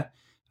Sevilla,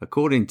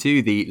 according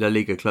to the La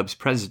Liga club's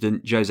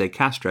president, Jose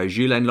Castro,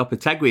 Julen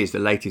Lopetegui is the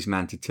latest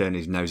man to turn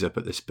his nose up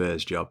at the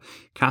Spurs job.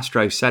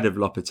 Castro said of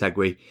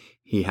Lopetegui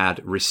he had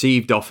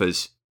received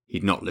offers.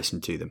 He'd not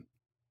listened to them,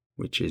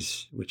 which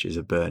is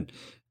a burn.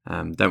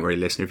 Don't worry,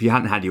 listener. If you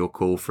hadn't had your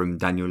call from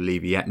Daniel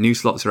Levy yet, new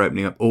slots are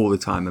opening up all the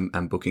time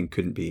and booking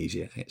couldn't be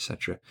easier,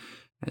 etc.,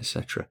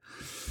 etc.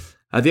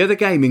 The other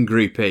game in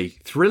Group E,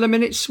 Thriller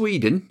Minute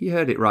Sweden. You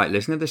heard it right,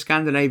 listener. The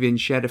Scandinavians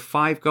shared a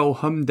 5-goal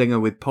humdinger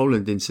with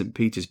Poland in St.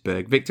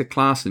 Petersburg. Victor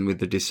Claesson with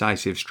the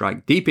decisive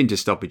strike deep into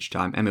stoppage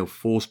time. Emil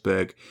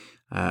Forsberg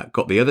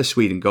got the other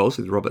Sweden goals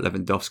with Robert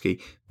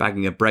Lewandowski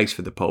bagging a brace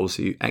for the Poles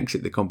who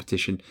exit the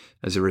competition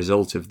as a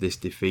result of this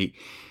defeat.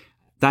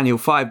 Daniel,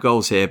 5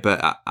 goals here,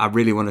 but I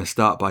really want to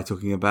start by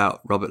talking about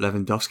Robert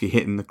Lewandowski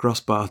hitting the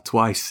crossbar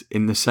twice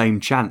in the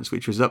same chance,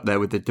 which was up there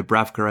with the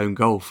Dubravka own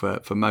goal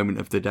for moment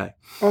of the day.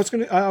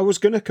 I was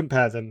going to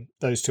compare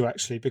those two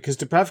actually, because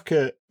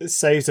Dubravka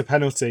saves a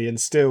penalty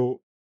and still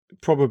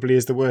probably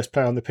is the worst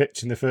player on the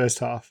pitch in the first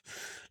half.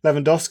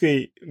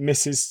 Lewandowski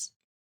misses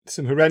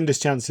some horrendous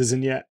chances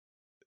and yet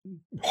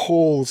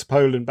hauls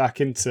Poland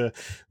back into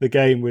the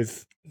game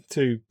with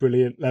 2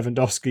 brilliant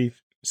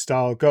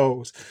Lewandowski-style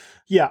goals.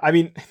 Yeah, I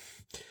mean,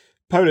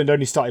 Poland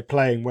only started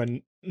playing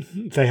when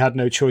they had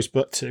no choice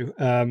but to,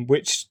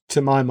 which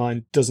to my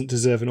mind doesn't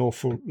deserve an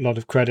awful lot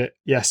of credit.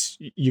 Yes,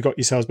 you got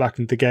yourselves back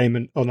into the game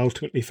and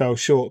ultimately fell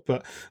short,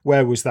 but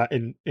where was that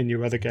in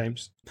your other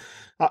games?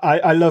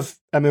 I love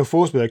Emil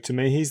Forsberg. To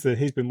me, he's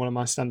been one of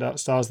my standout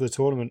stars of the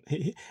tournament.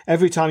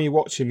 Every time you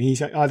watch him, he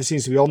either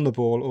seems to be on the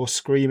ball or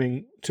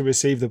screaming to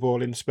receive the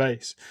ball in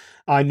space.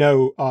 I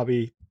know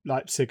RB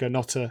Leipzig are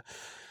not a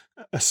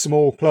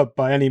small club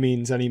by any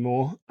means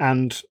anymore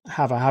and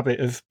have a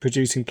habit of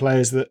producing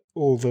players that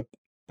all the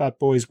bad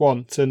boys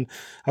want, and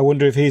I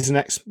wonder if he's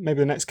maybe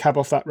the next cab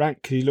off that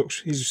rank.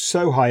 He's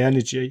so high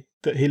energy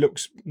that he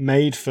looks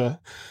made for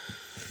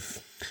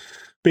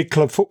big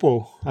club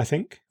football, I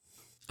think.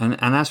 And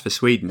as for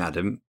Sweden,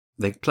 Adam,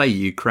 they play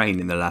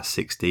Ukraine in the last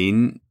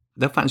 16.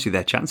 They'll fancy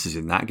their chances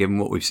in that, given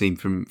what we've seen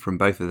from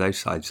both of those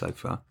sides so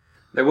far.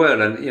 They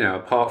will, and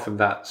apart from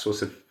that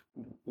sort of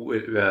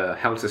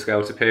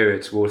helter-skelter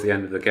period towards the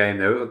end of the game,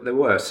 they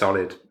were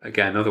solid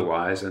again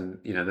otherwise, and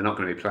they're not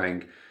going to be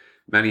playing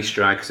many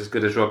strikers as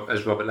good as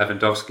Robert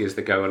Lewandowski as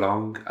they go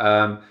along.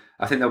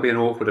 I think they'll be an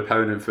awkward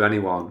opponent for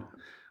anyone.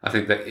 I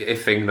think that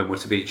if England were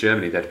to beat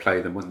Germany, they'd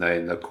play them, wouldn't they,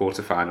 in the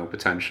quarterfinal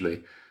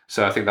potentially.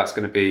 So I think that's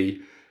going to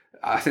be,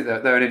 I think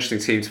that they're an interesting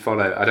team to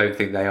follow. I don't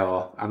think they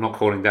are, I'm not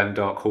calling them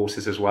dark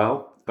horses as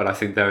well, but I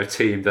think they're a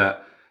team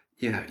that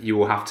you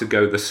will have to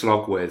go the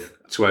slog with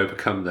to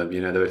overcome them.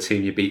 They're a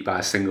team you beat by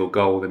a single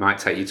goal. They might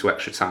take you to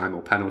extra time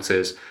or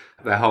penalties.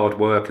 They're hard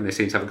work and they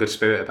seem to have a good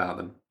spirit about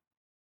them.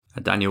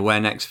 Daniel, where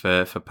next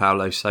for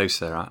Paulo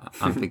Sousa?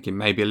 I'm thinking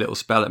maybe a little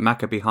spell at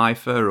Maccabi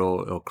Haifa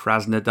or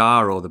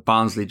Krasnodar, or the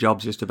Barnsley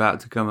job's just about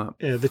to come up.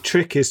 Yeah, the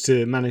trick is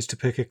to manage to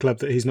pick a club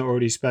that he's not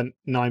already spent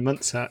 9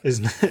 months at,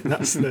 isn't it?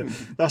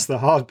 That's the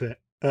hard bit.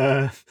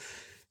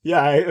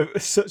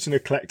 Such an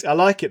eclectic. I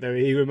like it though.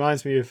 He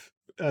reminds me of,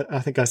 I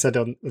think I said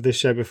on this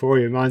show before,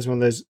 he reminds me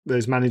of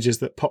those managers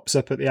that pops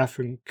up at the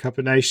African Cup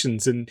of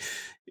Nations and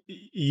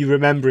you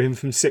remember him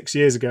from 6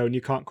 years ago and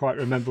you can't quite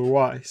remember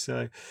why.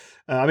 So,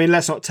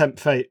 let's not tempt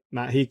fate,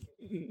 Matt.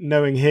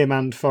 Knowing him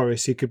and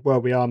Forest, he could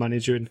well be our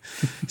manager in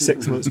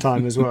 6 months'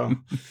 time as well.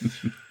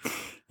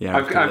 Yeah,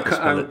 I'm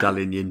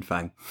Dalian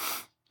Yinfang.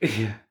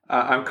 Yeah,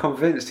 I'm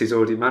convinced he's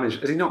already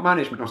managed. Has he not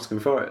managed Nottingham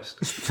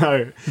Forest?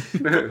 No.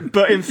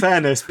 But in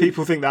fairness,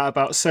 people think that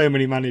about so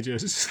many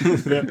managers.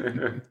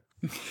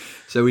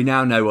 So we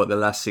now know what the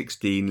last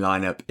 16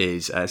 lineup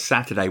is.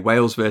 Saturday,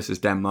 Wales versus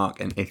Denmark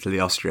and Italy,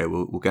 Austria.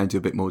 We'll go into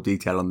a bit more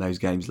detail on those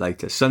games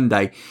later.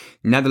 Sunday,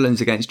 Netherlands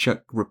against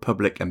Czech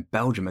Republic and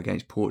Belgium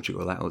against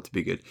Portugal. That ought to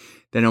be good.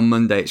 Then on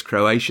Monday, it's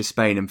Croatia,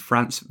 Spain and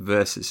France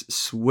versus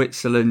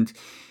Switzerland.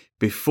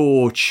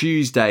 Before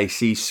Tuesday,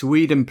 see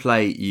Sweden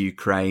play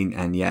Ukraine.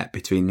 And yet,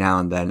 between now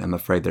and then, I'm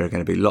afraid there are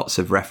going to be lots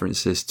of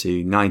references to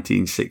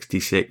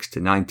 1966, to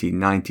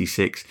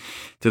 1996,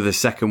 to the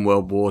Second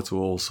World War, to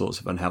all sorts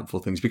of unhelpful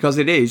things, because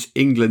it is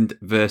England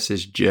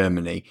versus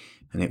Germany,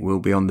 and it will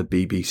be on the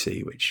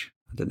BBC, which,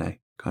 I don't know,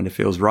 kind of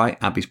feels right.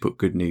 Abby's put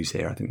good news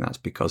here. I think that's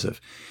because of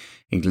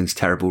England's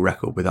terrible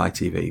record with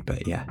ITV.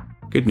 But yeah,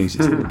 good news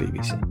is on the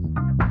BBC.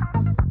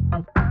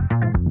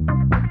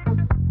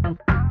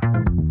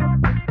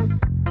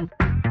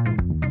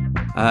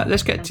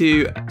 Let's get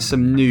to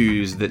some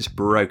news that's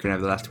broken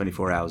over the last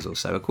 24 hours or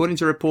so. According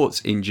to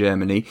reports in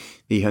Germany,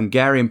 the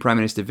Hungarian Prime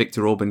Minister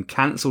Viktor Orban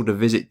cancelled a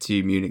visit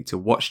to Munich to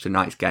watch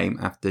tonight's game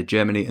after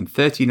Germany and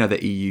 13 other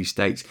EU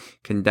states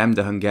condemned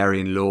a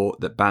Hungarian law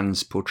that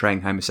bans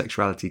portraying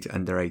homosexuality to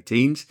under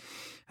 18s.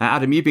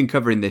 Adam, you've been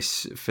covering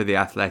this for The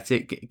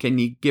Athletic. Can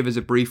you give us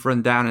a brief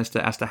rundown as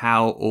to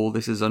how all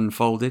this has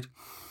unfolded?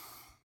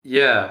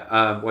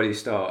 Yeah, where do you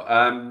start?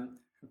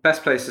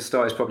 Best place to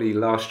start is probably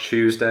last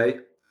Tuesday,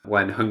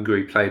 when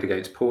Hungary played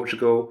against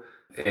Portugal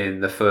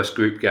in the first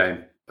group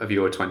game of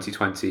Euro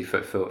 2020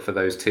 for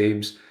those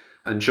teams.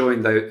 And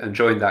during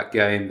that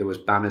game, there was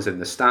banners in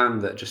the stand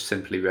that just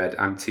simply read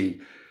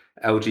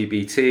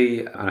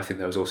anti-LGBT. And I think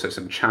there was also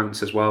some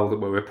chants as well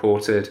that were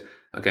reported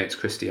against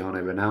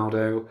Cristiano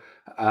Ronaldo.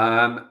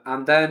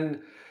 And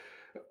then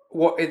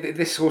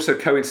this also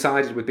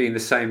coincided with being the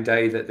same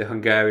day that the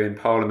Hungarian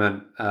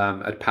parliament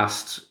had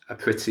passed a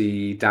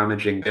pretty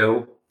damaging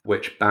bill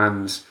which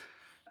bans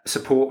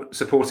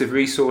supportive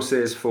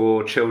resources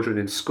for children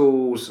in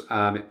schools.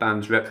 It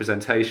bans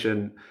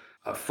representation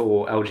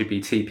for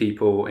LGBT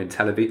people in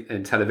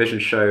television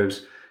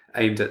shows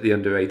aimed at the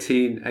under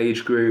 18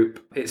 age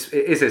group. It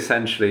is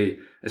essentially,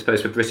 I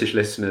suppose, for British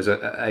listeners,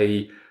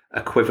 a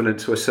equivalent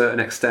to a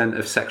certain extent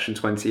of Section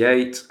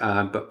 28,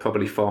 but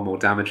probably far more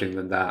damaging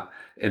than that,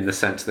 in the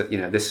sense that, you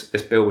know, this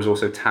bill was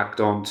also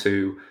tagged on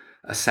to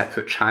a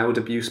separate child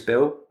abuse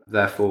bill,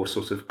 therefore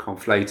sort of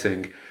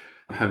conflating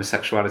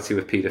homosexuality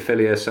with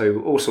paedophilia.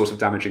 So all sorts of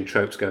damaging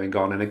tropes going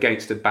on, and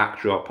against a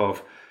backdrop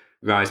of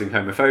rising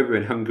homophobia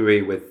in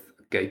Hungary, with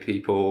gay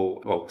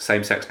people, well,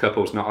 same-sex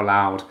couples not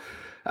allowed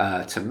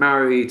to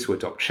marry, to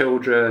adopt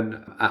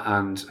children,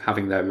 and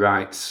having their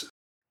rights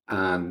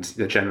and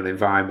the general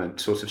environment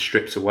sort of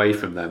stripped away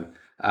from them.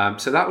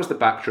 So that was the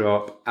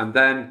backdrop. And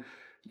then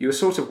you were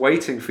sort of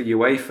waiting for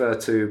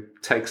UEFA to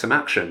take some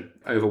action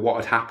over what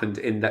had happened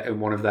in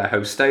one of their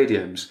host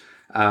stadiums.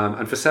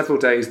 And for several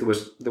days,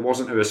 there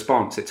wasn't a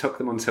response. It took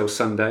them until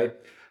Sunday.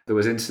 There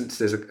was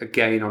instances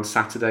again on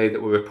Saturday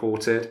that were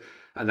reported.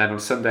 And then on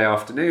Sunday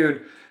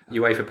afternoon,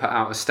 UEFA put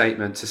out a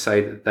statement to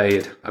say that they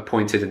had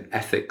appointed an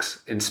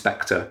ethics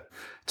inspector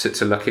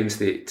to look into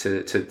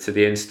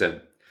the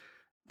incident.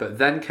 But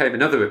then came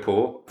another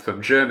report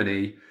from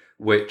Germany,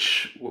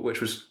 which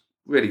was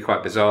really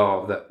quite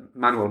bizarre, that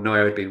Manuel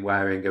Neuer had been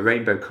wearing a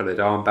rainbow-coloured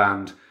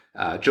armband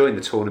during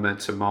the tournament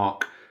to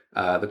mark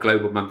the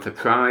Global Month of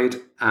Pride,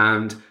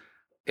 and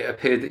it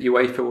appeared that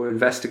UEFA were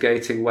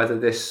investigating whether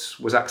this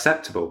was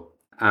acceptable.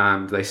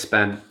 And they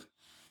spent,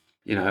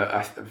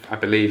 I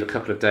believe, a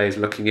couple of days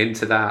looking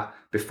into that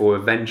before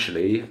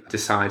eventually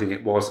deciding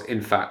it was,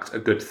 in fact, a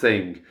good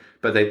thing.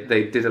 But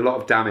they did a lot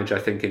of damage, I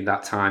think, in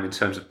that time in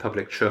terms of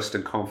public trust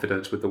and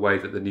confidence with the way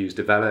that the news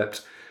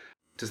developed.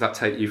 Does that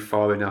take you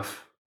far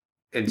enough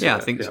into it? Yeah, I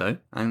think so.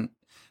 And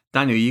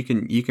Daniel, you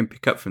can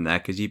pick up from there,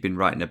 because you've been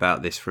writing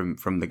about this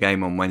from the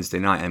game on Wednesday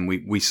night, and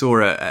we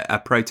saw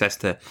a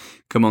protester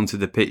come onto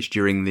the pitch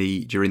during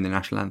the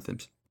national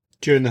anthems.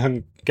 During the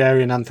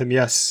Hungarian anthem,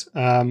 yes,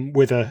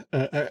 with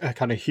a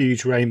kind of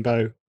huge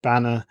rainbow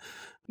banner.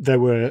 There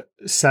were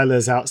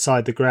sellers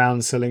outside the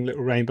ground selling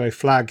little rainbow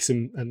flags,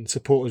 and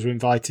supporters were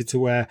invited to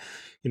wear,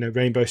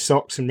 rainbow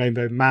socks and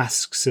rainbow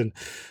masks, and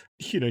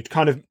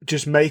kind of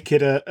just make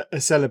it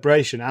a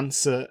celebration.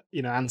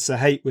 Answer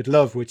hate with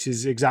love, which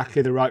is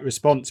exactly the right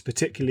response,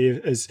 particularly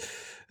as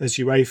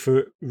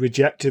UEFA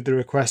rejected the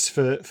request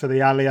for the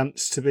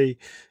Allianz to be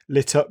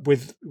lit up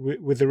with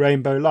the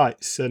rainbow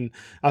lights. And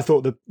I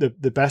thought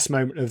the best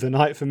moment of the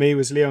night for me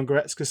was Leon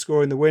Goretzka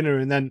scoring the winner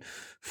and then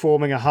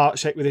forming a heart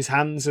shape with his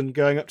hands and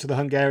going up to the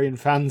Hungarian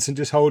fans and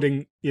just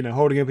holding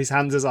up his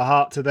hands as a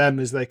heart to them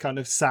as they kind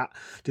of sat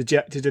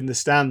dejected in the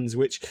stands,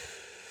 which,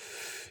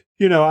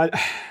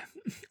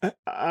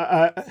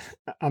 I'm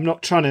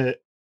not trying to,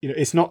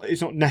 it's not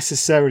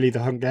necessarily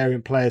the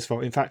Hungarian players'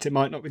 fault. In fact, it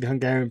might not be the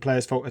Hungarian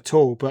players' fault at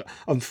all. But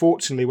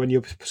unfortunately, when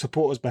your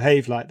supporters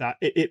behave like that,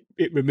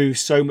 it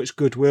removes so much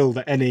goodwill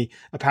that any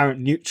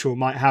apparent neutral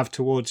might have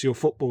towards your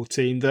football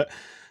team, that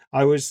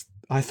I was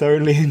I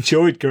thoroughly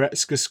enjoyed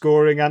Goretzka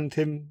scoring and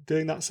him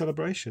doing that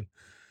celebration.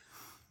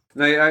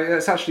 No,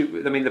 it's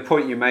actually, I mean, the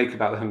point you make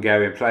about the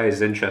Hungarian players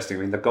is interesting.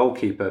 I mean, the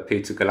goalkeeper,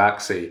 Peter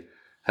Galaxy,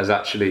 has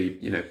actually,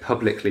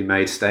 publicly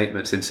made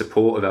statements in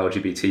support of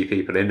LGBT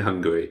people in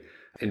Hungary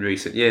in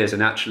recent years.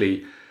 And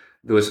actually,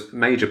 there was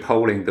major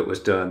polling that was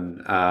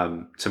done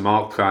to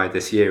mark Pride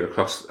this year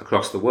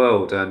across the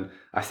world. And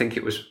I think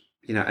it was,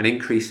 an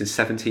increase in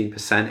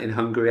 17% in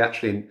Hungary,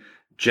 actually, in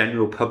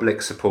general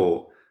public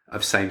support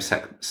of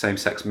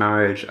same-sex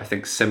marriage. I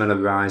think similar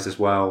rise as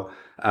well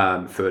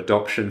for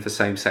adoption for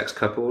same-sex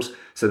couples.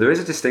 So there is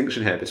a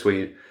distinction here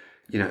between,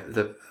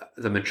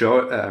 the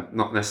majority,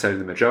 not necessarily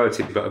the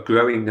majority, but a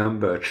growing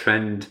number,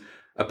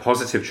 a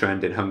positive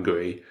trend in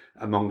Hungary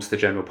amongst the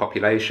general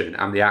population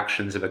and the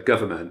actions of a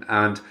government.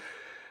 And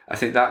I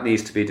think that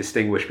needs to be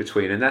distinguished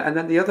between. And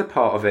then the other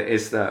part of it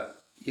is that,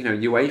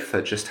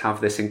 UEFA just have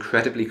this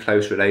incredibly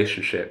close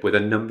relationship with a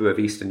number of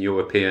Eastern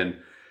European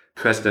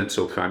presidents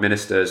or prime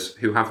ministers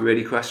who have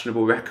really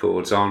questionable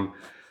records on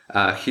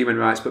human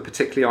rights, but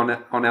particularly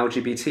on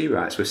LGBT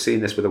rights. We've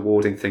seen this with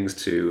awarding things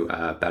to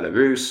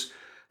Belarus,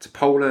 to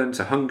Poland,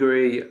 to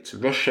Hungary, to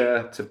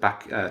Russia,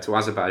 to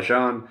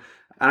Azerbaijan.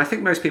 And I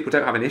think most people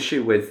don't have an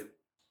issue with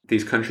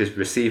these countries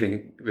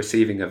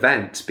receiving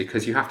events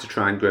because you have to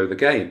try and grow the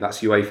game.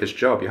 That's UEFA's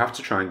job. You have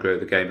to try and grow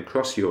the game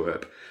across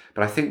Europe.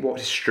 But I think what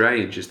is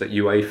strange is that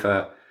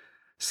UEFA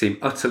seem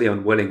utterly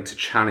unwilling to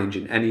challenge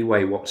in any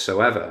way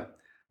whatsoever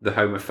the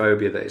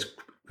homophobia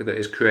that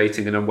is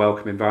creating an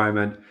unwelcome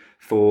environment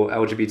for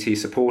LGBT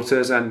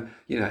supporters and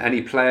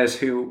any players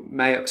who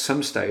may at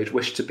some stage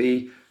wish to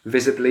be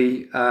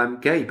visibly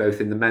gay,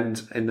 both in the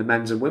men's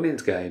and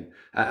women's game.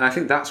 And I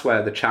think that's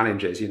where the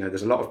challenge is.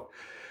 There's a lot of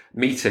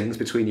meetings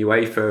between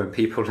UEFA and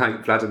people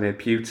like Vladimir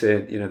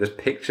Putin. There's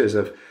pictures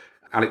of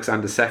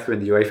Alexander Seferin,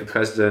 the UEFA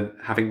president,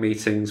 having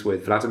meetings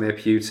with Vladimir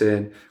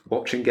Putin,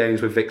 watching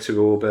games with Viktor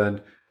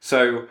Orban.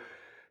 So,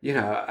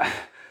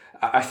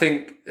 I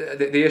think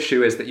the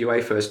issue is that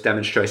UEFA has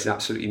demonstrated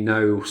absolutely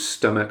no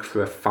stomach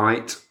for a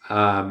fight,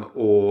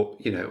 or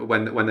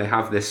when they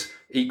have this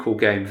equal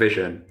game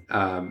vision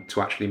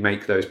to actually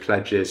make those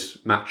pledges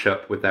match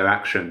up with their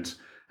actions.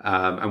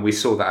 And we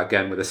saw that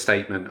again with a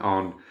statement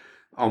on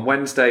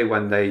Wednesday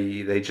when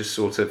they just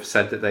sort of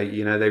said that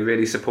they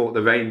really support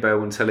the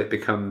rainbow until it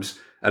becomes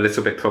a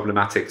little bit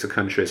problematic to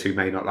countries who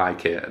may not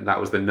like it. And that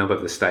was the nub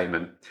of the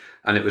statement.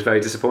 And it was very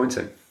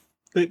disappointing.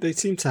 UEFA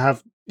seem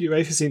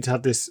to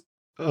have this,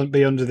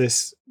 be under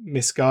this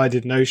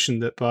misguided notion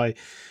that by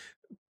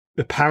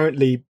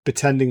apparently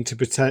pretending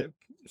to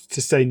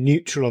stay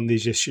neutral on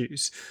these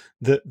issues,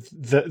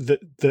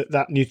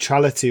 that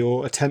neutrality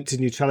or attempted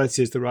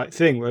neutrality is the right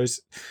thing. Whereas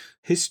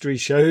history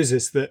shows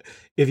us that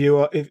if you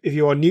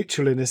are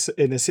neutral in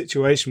a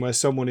situation where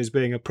someone is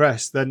being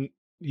oppressed, then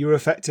you're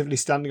effectively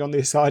standing on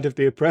the side of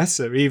the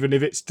oppressor, even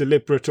if it's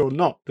deliberate or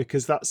not,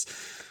 because that's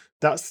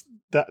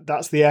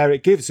the air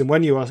it gives. And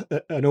when you are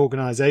an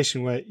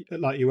organisation like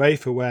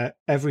UEFA, where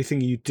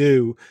everything you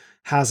do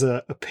has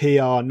a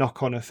PR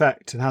knock-on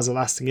effect and has a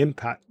lasting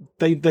impact,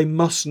 they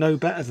must know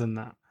better than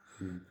that.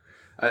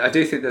 I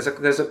do think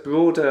there's a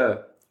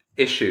broader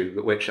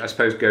issue which I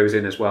suppose goes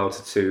in as well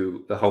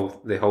to the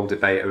whole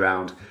debate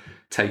around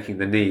taking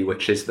the knee,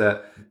 which is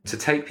that to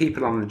take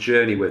people on a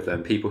journey with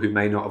them, people who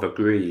may not have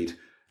agreed,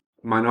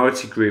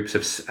 minority groups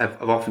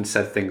have often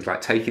said things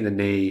like taking the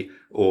knee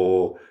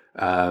or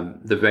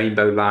the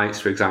rainbow lights,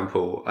 for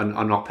example,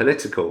 are not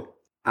political.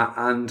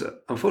 And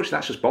unfortunately,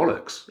 that's just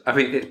bollocks. I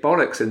mean, it's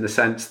bollocks in the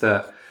sense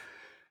that,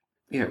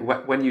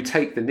 when you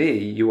take the knee,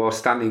 you are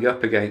standing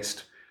up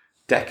against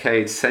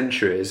decades,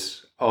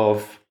 centuries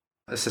of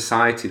a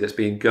society that's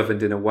being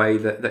governed in a way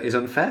that is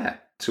unfair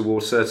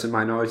towards certain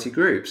minority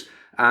groups.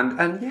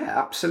 And yeah,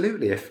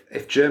 absolutely.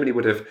 If Germany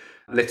would have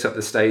lit up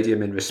the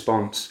stadium in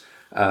response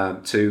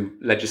to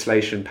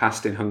legislation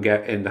passed in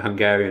the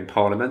Hungarian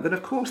parliament, then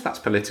of course that's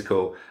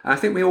political. And I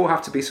think we all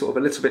have to be sort of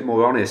a little bit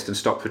more honest and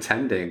stop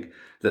pretending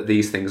that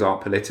these things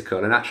aren't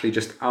political and actually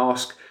just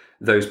ask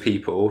those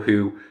people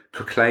who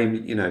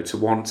proclaim, to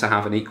want to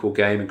have an equal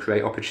game and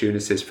create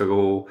opportunities for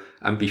all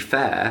and be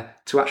fair,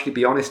 to actually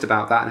be honest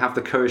about that and have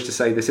the courage to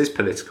say this is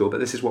political,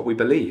 but this is what we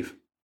believe.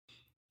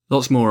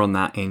 Lots more on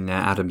that in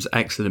Adam's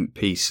excellent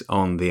piece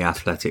on The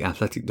Athletic,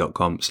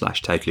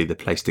 athletic.com/totally, the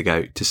place to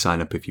go to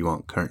sign up if you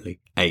aren't currently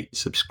a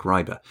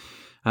subscriber.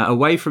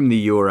 Away from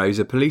the Euros,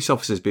 a police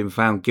officer has been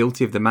found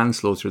guilty of the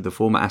manslaughter of the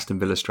former Aston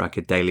Villa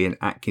striker Dalian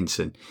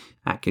Atkinson.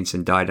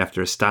 Atkinson died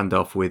after a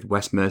standoff with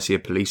West Mercia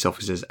police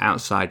officers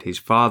outside his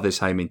father's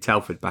home in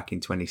Telford back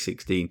in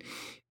 2016.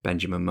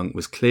 Benjamin Monk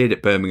was cleared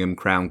at Birmingham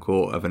Crown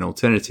Court of an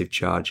alternative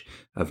charge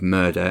of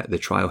murder. The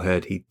trial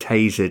heard he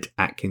tasered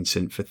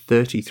Atkinson for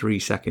 33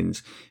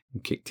 seconds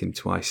and kicked him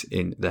twice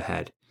in the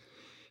head.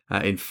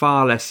 In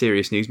far less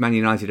serious news, Man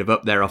United have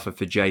upped their offer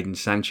for Jadon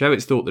Sancho.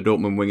 It's thought the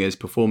Dortmund winger's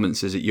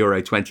performances at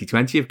Euro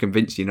 2020 have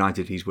convinced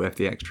United he's worth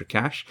the extra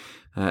cash.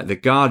 The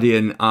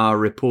Guardian are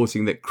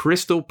reporting that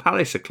Crystal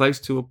Palace are close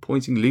to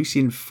appointing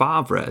Lucien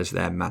Favre as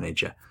their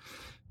manager.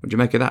 What do you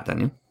make of that,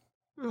 Daniel?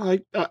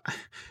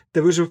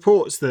 There was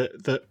reports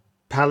that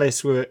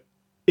Palace were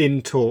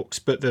in talks,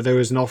 but that there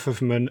was an offer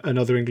from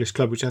another English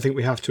club, which I think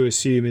we have to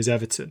assume is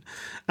Everton.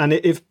 And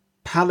if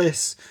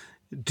Palace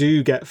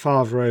do get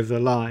Favre over the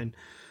line,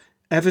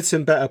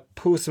 Everton better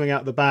pull something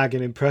out of the bag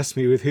and impress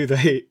me with who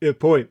they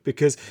appoint,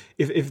 because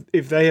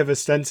if they have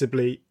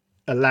ostensibly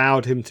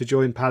allowed him to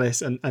join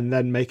Palace and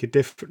then make a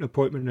different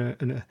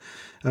appointment and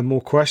a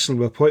more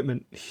questionable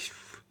appointment,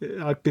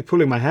 I'd be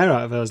pulling my hair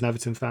out if I was an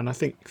Everton fan. I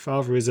think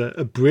Favre is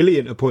a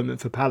brilliant appointment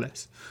for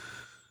Palace.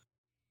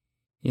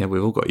 Yeah,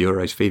 we've all got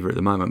Euros fever at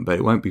the moment, but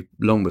it won't be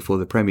long before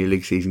the Premier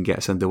League season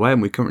gets underway,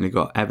 and we've currently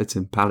got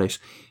Everton, Palace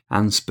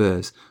and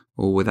Spurs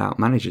all without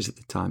managers at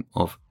the time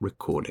of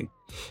recording.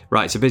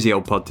 Right, it's a busy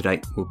old pod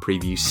today. We'll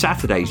preview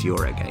Saturday's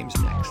Euro games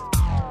next.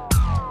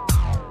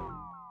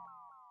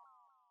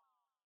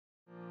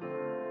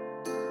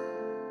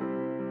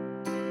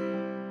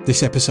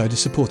 This episode is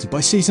supported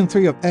by Season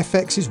 3 of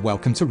FX's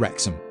Welcome to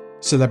Wrexham.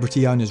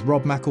 Celebrity owners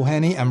Rob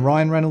McElhenney and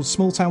Ryan Reynolds'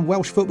 small-town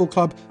Welsh football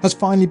club has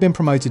finally been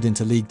promoted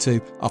into League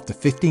 2 after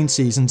 15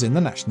 seasons in the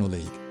National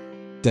League.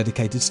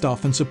 Dedicated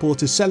staff and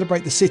supporters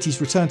celebrate the city's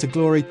return to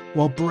glory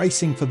while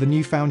bracing for the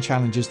newfound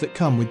challenges that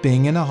come with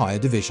being in a higher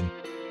division.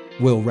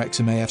 Will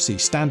Wrexham AFC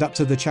stand up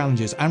to the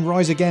challenges and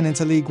rise again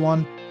into League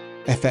 1?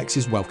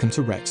 FX's Welcome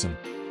to Wrexham.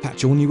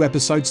 Catch all new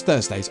episodes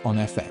Thursdays on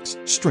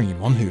FX.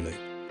 Stream on Hulu.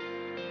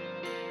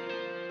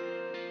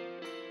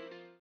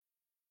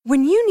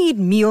 When you need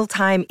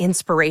mealtime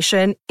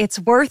inspiration, it's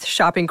worth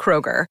shopping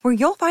Kroger, where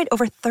you'll find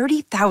over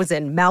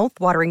 30,000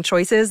 mouth-watering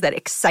choices that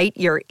excite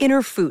your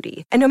inner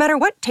foodie. And no matter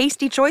what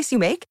tasty choice you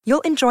make,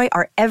 you'll enjoy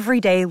our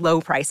everyday low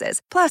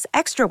prices, plus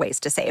extra ways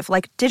to save,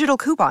 like digital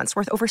coupons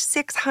worth over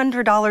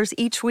 $600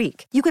 each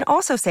week. You can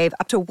also save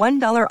up to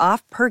 $1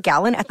 off per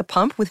gallon at the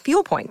pump with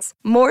fuel points.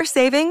 More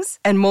savings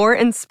and more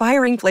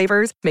inspiring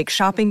flavors make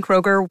shopping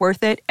Kroger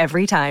worth it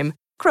every time.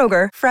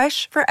 Kroger,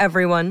 fresh for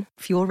everyone.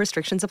 Fuel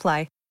restrictions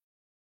apply.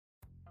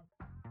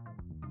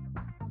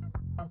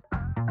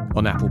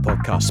 On Apple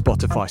Podcasts,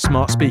 Spotify,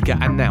 Smart Speaker,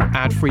 and now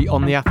ad-free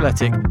on The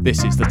Athletic,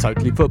 this is the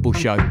Totally Football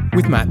Show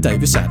with Matt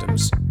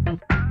Davis-Adams.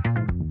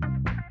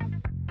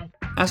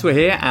 As we're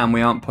here and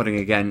we aren't podding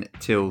again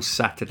till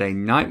Saturday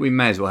night, we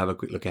may as well have a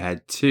quick look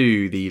ahead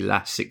to the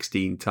last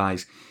 16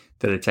 ties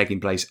that are taking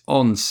place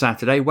on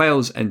Saturday.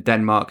 Wales and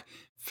Denmark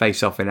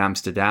face off in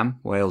Amsterdam.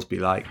 Wales be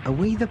like, are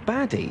we the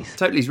baddies?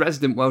 Totally's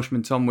resident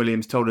Welshman Tom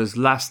Williams told us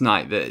last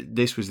night that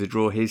this was the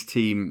draw his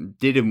team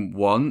didn't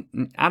want.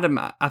 Adam,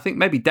 I think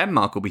maybe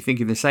Denmark will be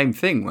thinking the same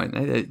thing, won't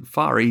they? They're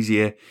far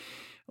easier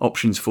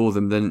options for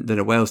them than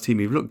a Wales team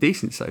who've looked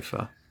decent so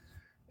far.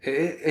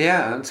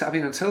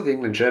 Until the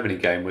England-Germany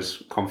game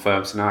was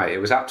confirmed tonight, it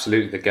was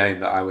absolutely the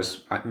game that I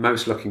was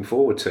most looking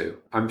forward to.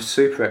 I'm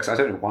super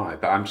excited. I don't know why,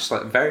 but I'm just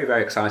very,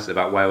 very excited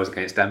about Wales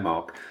against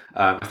Denmark.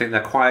 I think they're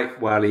quite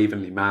well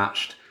evenly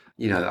matched.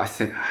 I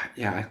think,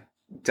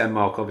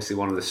 Denmark, obviously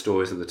one of the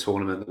stories of the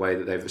tournament, the way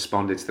that they've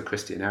responded to the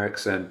Christian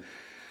Eriksen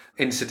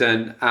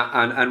incident,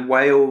 and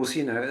Wales,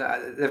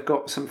 they've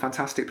got some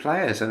fantastic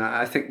players, and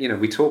I think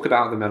we talk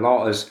about them a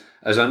lot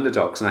as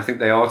underdogs, and I think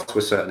they are to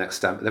a certain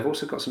extent, but they've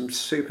also got some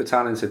super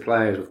talented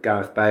players with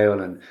Gareth Bale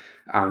and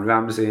Aaron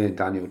Ramsey and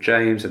Daniel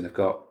James, and they've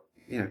got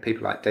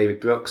people like David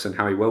Brooks and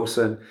Harry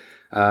Wilson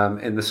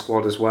in the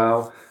squad as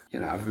well.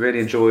 I've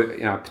really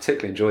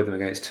particularly enjoyed them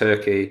against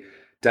Turkey.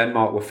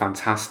 Denmark were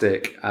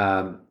fantastic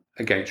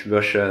against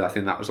Russia. I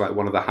think that was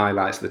one of the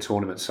highlights of the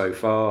tournament so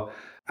far.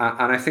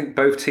 And I think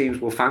both teams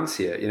will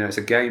fancy it. It's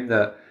a game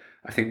that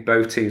I think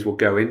both teams will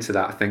go into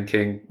that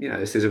thinking,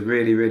 this is a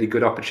really, really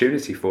good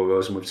opportunity for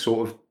us, and we've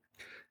sort of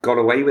got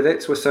away with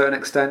it to a certain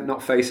extent,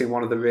 not facing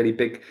one of the really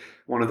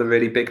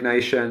big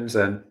nations.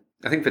 And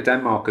I think for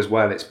Denmark as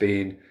well, it's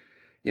been,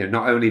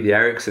 not only the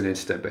Eriksen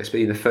incident, but it's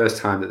been the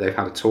first time that they've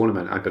had a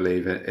tournament, I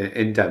believe,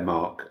 in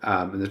Denmark,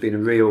 and there's been a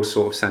real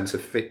sort of sense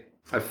of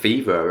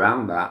fever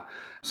around that.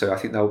 So I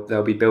think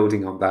they'll be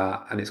building on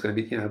that, and it's going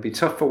to be be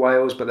tough for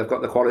Wales, but they've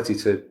got the quality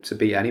to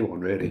beat anyone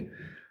really.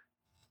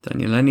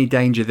 Daniel, any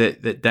danger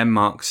that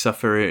Denmark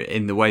suffer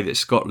in the way that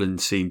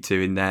Scotland seemed to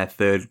in their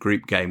third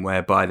group game,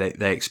 whereby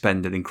they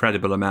expend an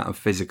incredible amount of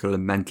physical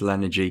and mental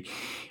energy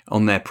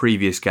on their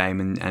previous game,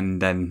 and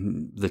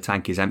then the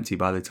tank is empty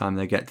by the time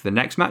they get to the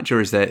next match,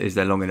 or is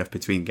there long enough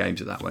between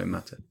games that won't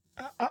matter?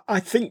 I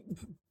think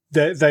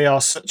they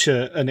are such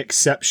an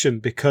exception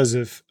because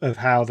of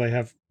how they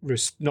have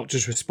not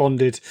just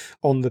responded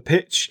on the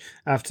pitch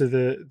after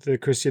the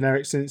Christian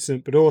Eriksen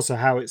incident, but also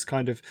how it's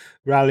kind of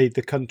rallied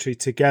the country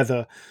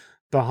together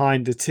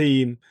behind the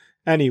team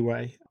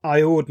anyway.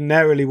 I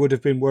ordinarily would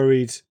have been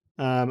worried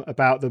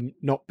about them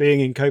not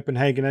being in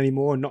Copenhagen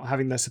anymore and not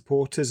having their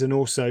supporters, and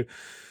also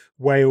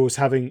Wales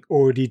having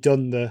already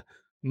done the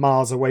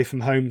miles away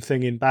from home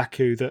thing in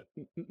Baku, that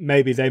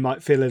maybe they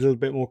might feel a little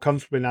bit more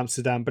comfortable in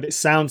Amsterdam. But it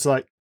sounds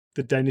like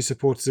the Danish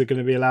supporters are going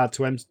to be allowed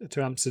to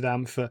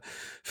Amsterdam for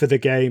the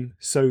game,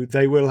 so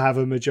they will have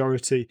a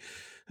majority.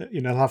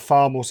 They'll have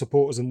far more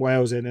supporters than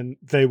Wales in, and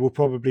they will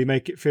probably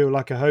make it feel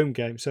like a home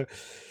game. So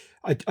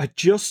I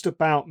just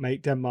about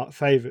make Denmark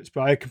favourites,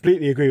 but I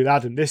completely agree with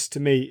Adam. This, to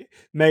me,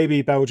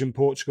 maybe Belgium,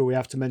 Portugal, we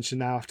have to mention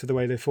now after the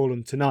way they've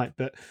fallen tonight.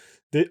 But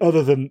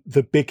other than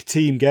the big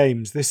team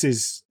games, this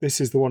is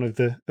the one of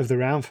the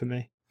round for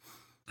me.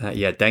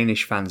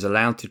 Danish fans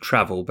allowed to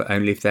travel, but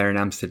only if they're in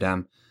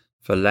Amsterdam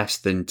for less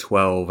than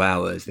 12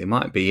 hours. They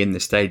might be in the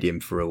stadium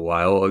for a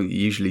while. It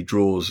usually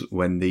draws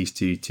when these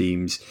two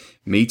teams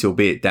meet,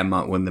 albeit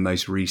Denmark won the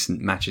most recent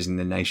matches in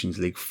the Nations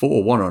League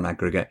 4-1 on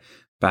aggregate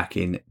back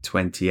in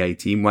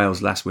 2018.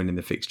 Wales' last win in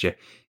the fixture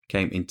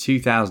came in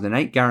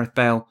 2008. Gareth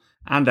Bale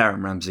and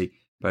Aaron Ramsey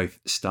both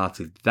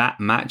started that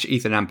match.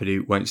 Ethan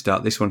Ampadu won't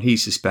start this one.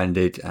 He's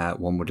suspended.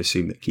 One would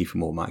assume that Kiefer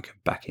Moore might come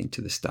back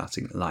into the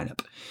starting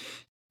lineup.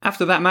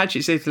 After that match,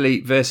 it's Italy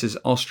versus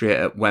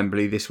Austria at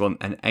Wembley. This one,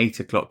 an 8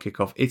 o'clock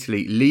kickoff.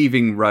 Italy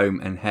leaving Rome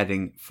and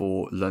heading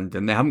for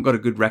London. They haven't got a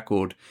good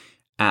record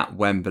at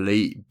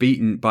Wembley.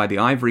 Beaten by the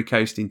Ivory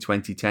Coast in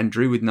 2010,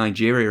 drew with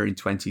Nigeria in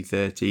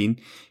 2013,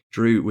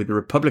 drew with the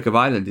Republic of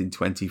Ireland in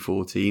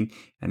 2014,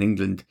 and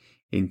England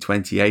in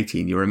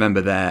 2018. You remember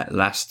their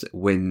last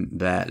win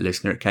there,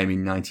 listener. It came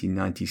in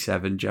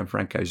 1997.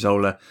 Gianfranco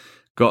Zola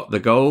got the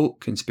goal.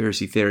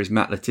 Conspiracy theorist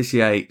Matt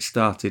Letizia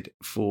started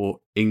for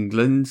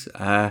England.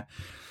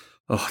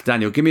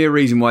 Daniel, give me a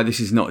reason why this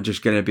is not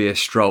just going to be a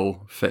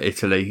stroll for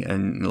Italy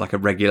and like a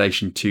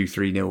regulation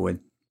 2-3-0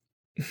 win.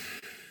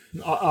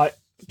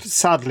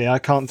 Sadly, I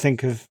can't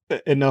think of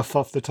enough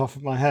off the top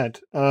of my head.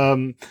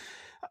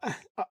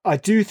 I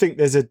do think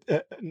there's a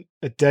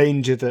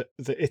danger that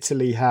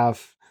Italy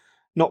have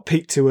not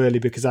peaked too early,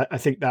 because I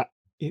think that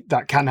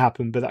can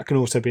happen, but that can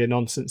also be a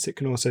nonsense. It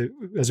can also,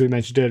 as we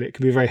mentioned earlier, it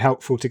can be very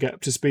helpful to get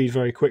up to speed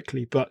very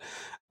quickly. But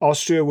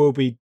Austria will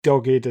be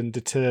dogged and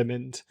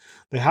determined.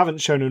 They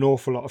haven't shown an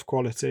awful lot of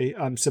quality.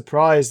 I'm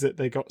surprised that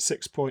they got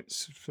 6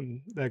 points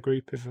from their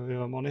group, if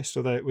I'm honest,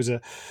 although it was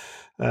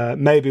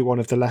maybe one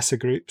of the lesser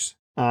groups.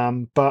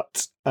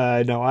 But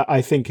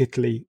I think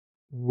Italy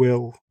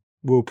will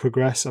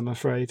progress, I'm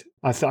afraid.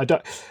 I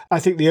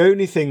think the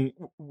only thing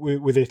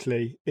with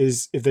Italy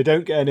is if they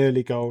don't get an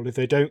early goal, if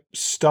they don't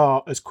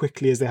start as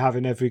quickly as they have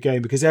in every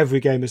game, because every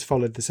game has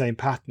followed the same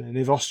pattern, and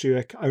if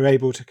Austria are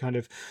able to kind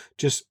of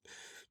just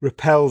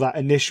repel that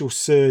initial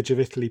surge of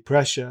Italy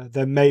pressure,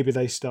 then maybe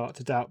they start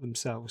to doubt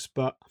themselves.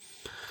 But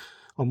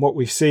on what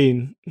we've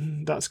seen,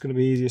 that's going to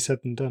be easier said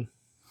than done.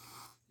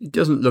 It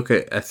doesn't look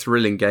a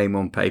thrilling game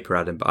on paper,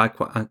 Adam, but I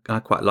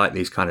quite like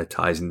these kind of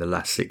ties in the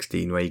last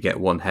 16 where you get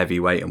one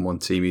heavyweight and one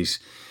team who's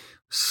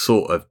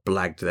sort of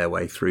blagged their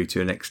way through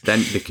to an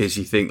extent, because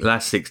you think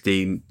last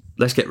 16,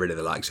 let's get rid of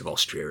the likes of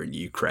Austria and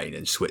Ukraine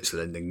and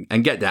Switzerland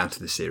and get down to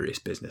the serious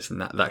business.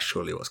 And that's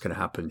surely what's going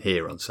to happen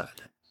here on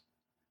Saturday.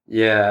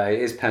 Yeah, it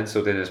is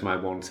penciled in as my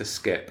one to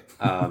skip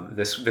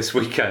this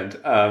weekend.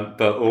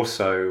 But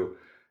also,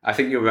 I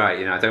think you're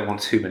right. I don't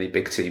want too many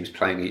big teams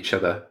playing each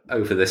other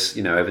over this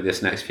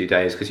next few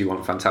days, because you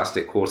want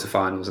fantastic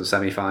quarterfinals and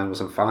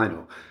semi-finals and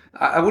final.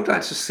 I would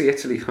like to see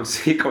Italy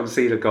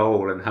concede a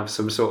goal and have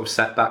some sort of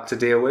setback to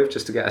deal with,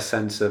 just to get a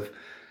sense of,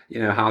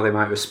 how they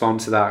might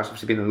respond to that. It's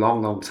obviously been a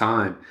long, long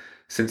time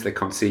since they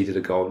conceded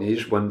a goal, and you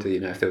just wonder,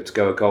 if they were to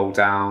go a goal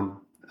down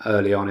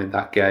early on in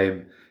that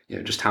game,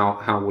 just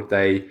how would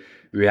they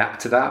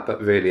react to that?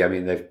 But really, I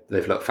mean,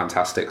 they've looked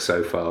fantastic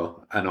so far.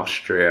 And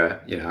Austria,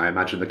 I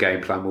imagine the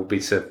game plan will be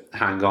to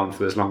hang on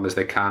for as long as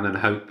they can and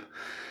hope,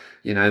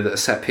 that a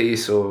set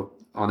piece or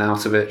on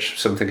Arnautovic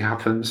something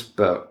happens.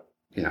 But,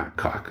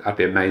 I'd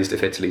be amazed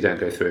if Italy don't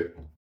go through.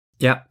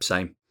 Yeah,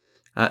 same.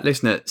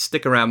 Listener,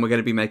 stick around. We're going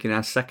to be making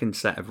our second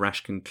set of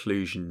rash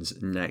conclusions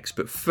next.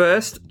 But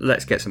first,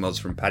 let's get some odds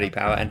from Paddy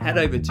Power and head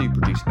over to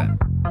producer Ben.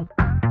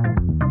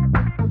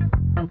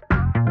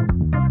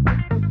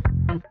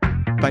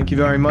 Thank you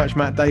very much,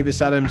 Matt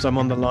Davis Adams. I'm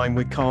on the line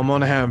with Carl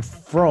Monaghan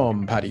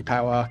from Paddy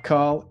Power.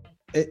 Carl,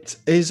 it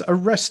is a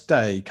rest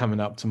day coming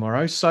up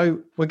tomorrow, so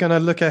we're going to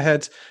look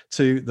ahead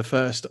to the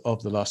first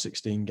of the last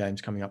 16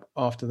 games coming up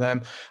after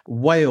them.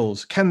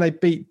 Wales, can they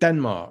beat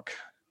Denmark?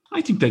 I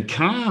think they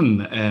can.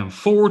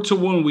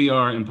 4-1 we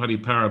are in Paddy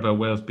Power about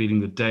Wales beating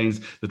the Danes.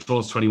 The draw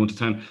is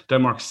 21-10.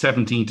 Denmark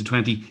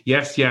 17-20.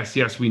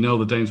 Yes, we know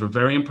the Danes were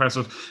very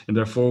impressive in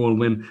their 4-1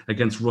 win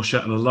against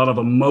Russia, and a lot of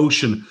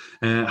emotion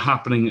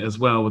happening as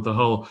well with the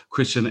whole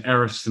Christian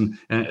Eriksen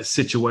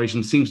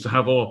situation. Seems to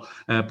have all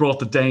brought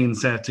the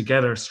Danes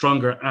together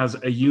stronger as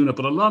a unit,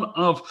 but a lot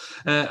of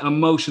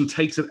emotion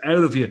takes it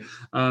out of you.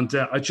 And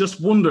I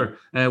just wonder,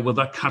 will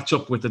that catch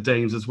up with the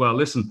Danes as well?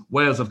 Listen,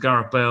 Wales have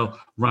Gareth Bale,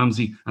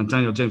 Ramsey and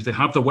Daniel James. They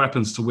have the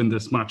weapons to win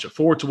this match.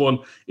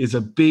 4-1 is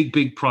a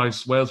big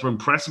price. Wales were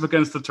impressive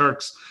against the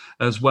Turks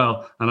as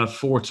well. And at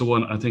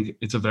 4-1, I think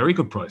it's a very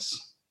good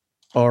price.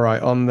 All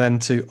right, on then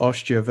to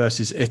Austria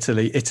versus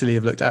Italy. Italy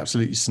have looked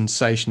absolutely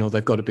sensational.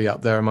 They've got to be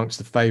up there amongst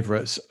the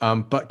favourites.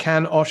 But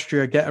can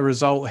Austria get a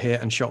result here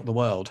and shock the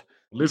world?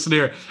 Listen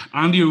here,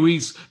 Andy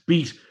Ruiz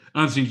beat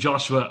Anthony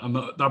Joshua, and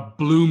that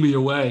blew me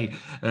away,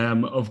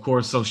 of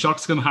course. So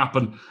shock's going to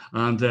happen.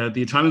 And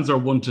the Italians are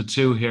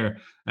 1-2 here.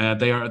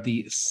 They are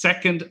the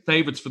second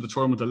favourites for the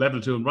tournament,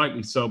 11-2, and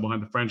rightly so,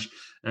 behind the French.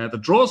 The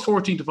draw is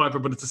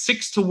 14-5, but it's a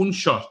 6-1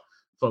 shot,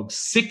 folks.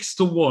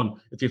 6-1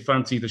 if you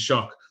fancy the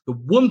shock. The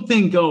one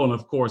thing going,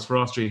 of course, for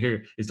Austria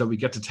here is that we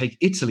get to take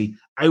Italy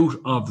out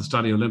of the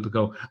Stadio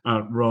Olimpico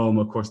at Rome.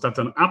 Of course, that's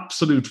an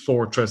absolute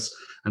fortress.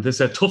 And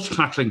this tough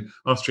tackling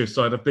Austria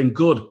side have been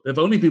good. They've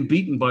only been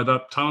beaten by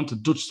that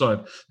talented Dutch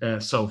side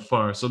so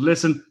far. So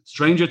listen,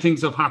 stranger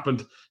things have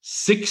happened.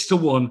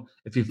 6-1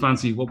 if you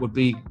fancy what would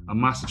be a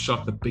massive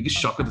shock, the biggest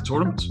shock of the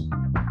tournament.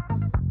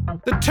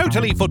 The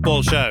Totally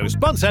Football Show,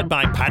 sponsored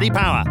by Paddy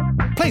Power.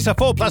 Place a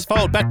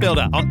 4+4 bet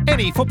builder on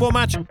any football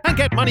match and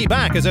get money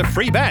back as a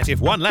free bet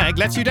if one leg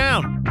lets you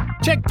down.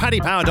 Check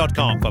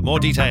paddypower.com for more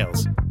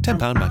details.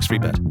 £10 max free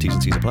bet. T's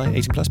and C's apply.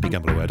 18+.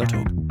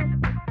 BeGambleAware.org.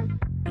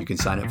 You can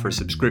sign up for a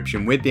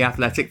subscription with The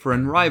Athletic for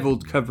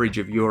unrivaled coverage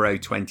of Euro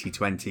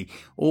 2020.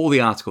 All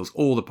the articles,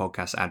 all the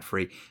podcasts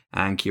ad-free,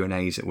 and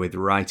Q&As with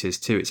writers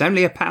too. It's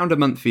only £1 a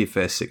month for your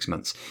first 6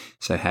 months.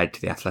 So head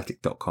to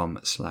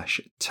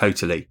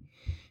theathletic.com/totally.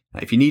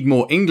 If you need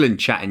more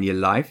England chat in your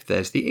life,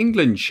 there's the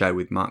England Show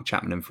with Mark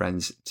Chapman and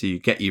friends to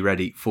get you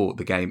ready for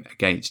the game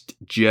against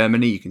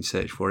Germany. You can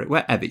search for it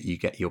wherever you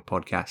get your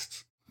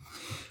podcasts.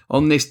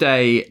 On this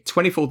day,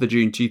 24th of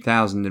June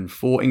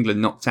 2004,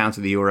 England knocked out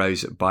of the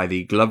Euros by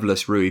the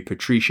gloveless Rui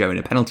Patricio in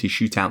a penalty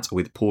shootout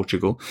with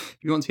Portugal. If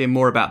you want to hear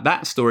more about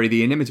that story,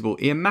 the inimitable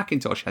Ian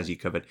McIntosh has you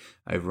covered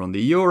over on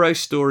the Euro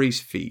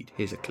Stories feed.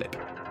 Here's a clip.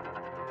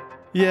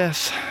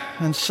 Yes,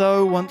 and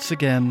so once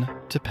again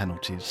to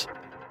penalties.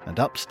 And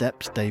up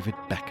steps David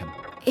Beckham.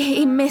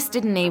 He missed,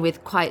 didn't he,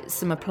 with quite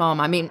some aplomb.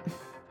 I mean,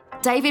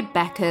 David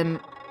Beckham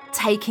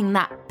taking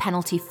that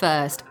penalty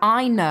first.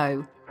 I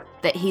know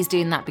that he's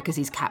doing that because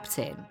he's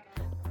captain.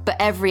 But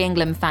every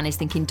England fan is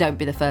thinking, don't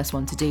be the first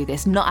one to do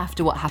this, not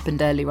after what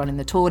happened earlier on in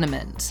the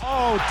tournament.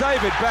 Oh,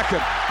 David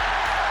Beckham.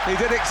 He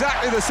did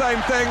exactly the same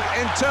thing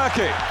in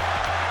Turkey.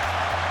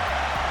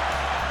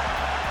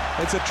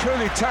 It's a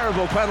truly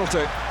terrible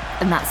penalty.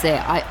 And that's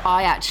it.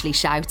 I actually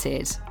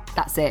shouted,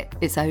 that's it,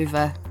 it's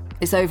over.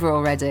 It's over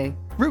already.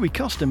 Rui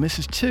Costa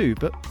misses too,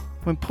 but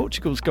when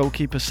Portugal's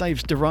goalkeeper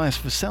saves Darius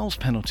Vassell's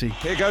penalty...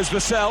 Here goes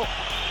Vassell.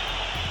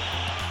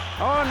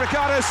 Oh, and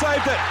Ricardo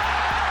saved it.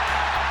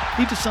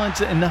 He decides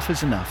that enough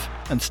is enough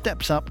and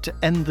steps up to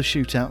end the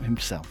shootout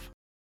himself.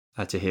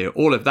 To hear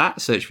all of that,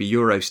 search for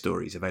Euro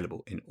Stories,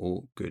 available in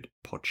all good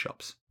pod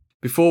shops.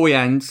 Before we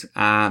end,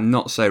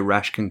 Not So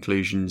Rash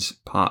Conclusions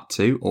Part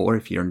 2, or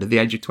if you're under the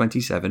age of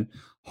 27,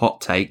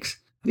 Hot Takes.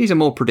 These are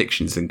more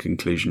predictions than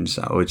conclusions,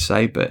 I would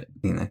say, but,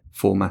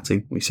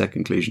 formatting. We said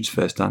conclusions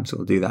first time, so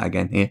we'll do that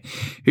again here.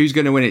 Who's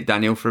going to win it,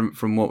 Daniel,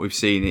 from what we've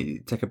seen?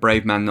 It'd take a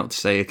brave man not to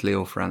say Italy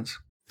or France.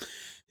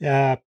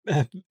 Yeah,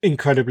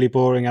 incredibly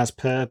boring as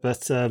per,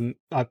 but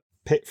I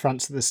picked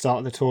France at the start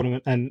of the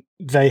tournament, and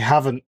they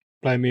haven't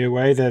blown me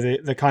away. They're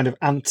the kind of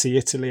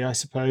anti-Italy, I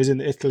suppose,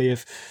 and Italy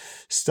have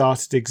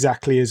started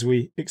exactly as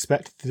we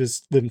expected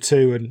them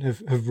to and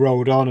have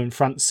rolled on, and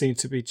France seem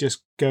to be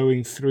just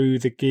going through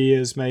the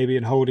gears maybe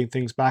and holding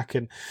things back,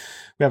 and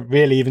we haven't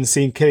really even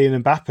seen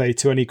Kylian Mbappe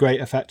to any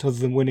great effect other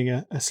than winning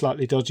a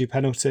slightly dodgy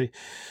penalty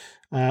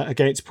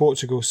against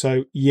Portugal.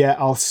 So yeah,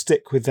 I'll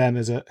stick with them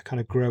as a kind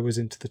of growers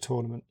into the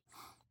tournament.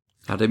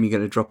 Adam, you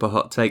going to drop a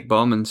hot take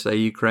bomb and say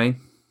Ukraine?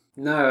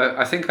 No,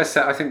 I think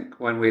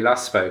when we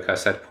last spoke, I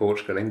said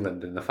Portugal,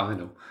 England in the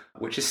final,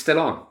 which is still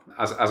on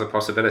as a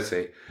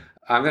possibility.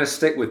 I'm going to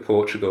stick with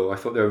Portugal. I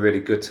thought they were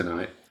really good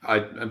tonight.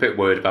 I'm a bit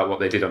worried about what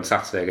they did on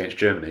Saturday against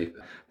Germany,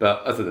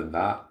 but other than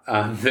that,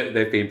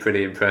 they've been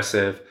pretty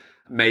impressive.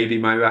 Maybe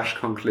my rash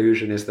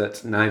conclusion is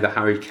that neither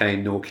Harry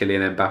Kane nor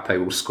Kylian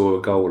Mbappe will score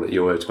a goal at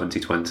Euro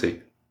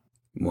 2020.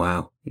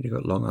 Wow, you've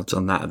got long odds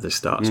on that at the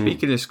start.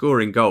 Speaking of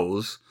scoring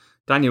goals,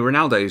 Daniel,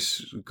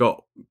 Ronaldo's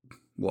got,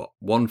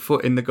 1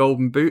 foot in the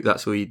golden boot?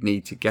 That's all you'd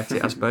need to get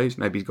it, I suppose.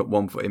 Maybe he's got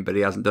 1 foot in, but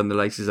he hasn't done the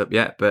laces up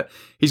yet. But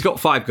he's got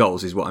 5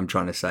 goals is what I'm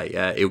trying to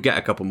say. He'll get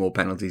a couple more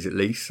penalties at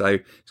least, so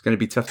it's going to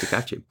be tough to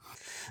catch him.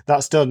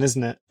 That's done,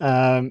 isn't it?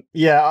 I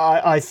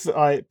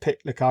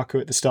picked Lukaku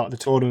at the start of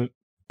the tournament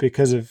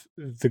because of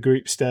the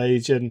group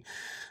stage,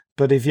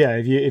 but if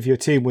your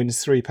team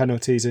wins 3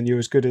 penalties and you're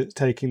as good at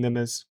taking them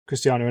as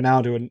Cristiano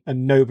Ronaldo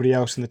and nobody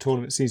else in the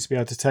tournament seems to be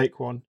able to take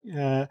one,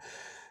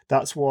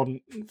 that's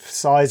one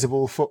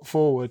sizable foot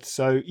forward.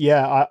 So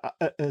yeah,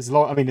 as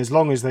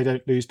long as they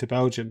don't lose to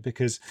Belgium,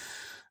 because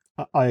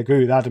I agree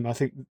with Adam. I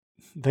think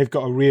they've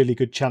got a really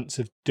good chance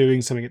of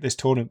doing something at this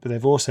tournament, but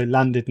they've also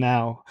landed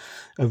now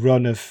a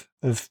run of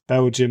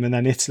Belgium and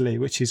then Italy,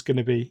 which is going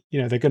to be,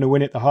 they're going to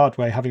win it the hard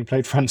way, having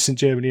played France and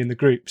Germany in the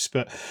groups.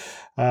 But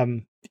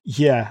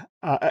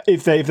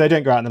if they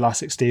don't go out in the last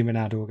 16,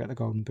 Ronaldo will get the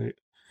golden boot.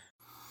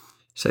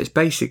 So it's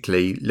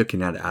basically,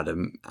 looking at it,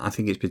 Adam, I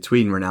think it's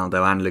between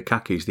Ronaldo and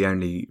Lukaku's the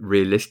only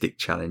realistic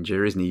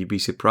challenger, isn't he? You'd be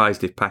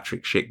surprised if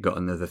Patrick Schick got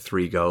another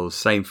 3 goals.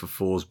 Same for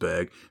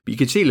Forsberg. But you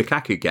could see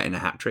Lukaku getting a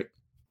hat-trick.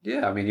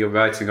 Yeah, I mean, you're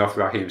writing off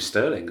Raheem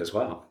Sterling as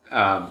well,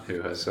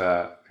 who is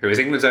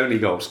England's only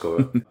goal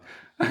scorer.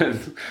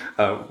 And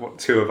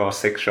 2 of our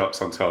 6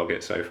 shots on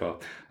target so far,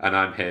 and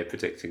I'm here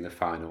predicting the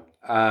final.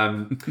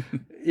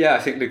 Yeah, I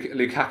think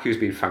Lukaku's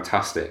been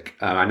fantastic.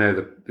 I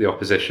know the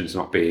opposition's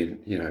not been,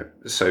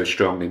 so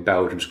strong in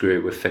Belgium's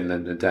group with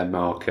Finland and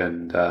Denmark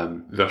and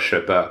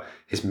Russia, but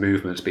his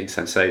movement's been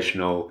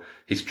sensational.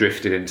 He's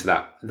drifted into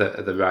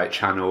the right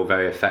channel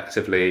very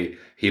effectively.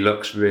 He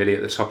looks really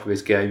at the top of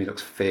his game. He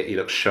looks fit. He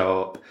looks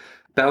sharp.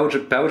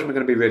 Belgium are going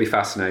to be really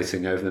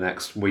fascinating over the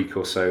next week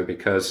or so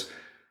because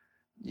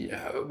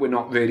we're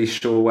not really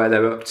sure where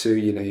they're up to.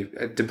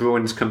 De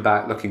Bruyne's come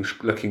back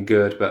looking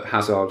good, but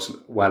Hazard's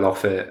well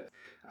off it.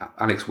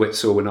 Alex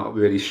Witsel, we're not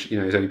really,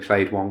 he's only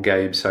played 1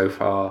 game so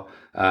far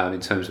in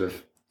terms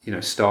of,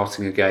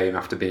 starting a game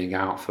after being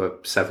out for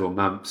several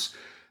months.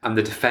 And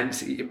the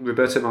defence,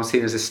 Roberto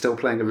Martinez is still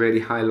playing a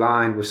really high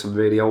line with some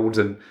really old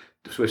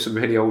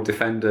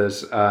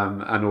defenders,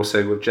 and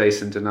also with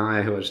Jason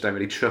Denayer, who I just don't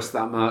really trust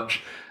that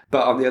much.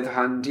 But on the other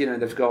hand,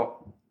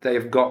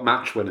 they've got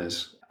match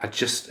winners.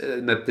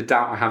 The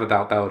doubt I have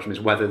about Belgium is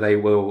whether they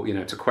will,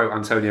 to quote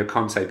Antonio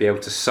Conte, be able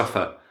to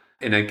suffer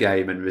in a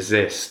game and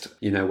resist,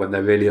 when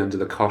they're really under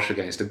the cosh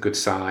against a good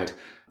side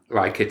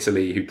like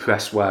Italy who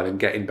press well and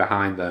get in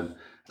behind them.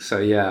 So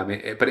yeah, I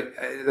mean,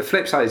 the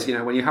flip side is,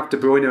 when you have De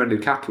Bruyne and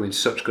Lukaku in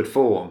such good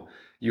form,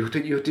 you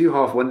do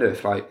half wonder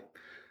if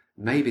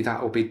maybe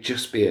that will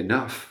just be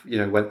enough.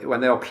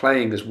 When they are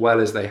playing as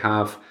well as they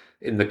have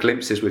in the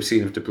glimpses we've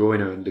seen of De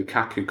Bruyne and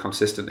Lukaku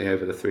consistently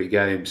over the 3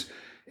 games,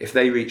 if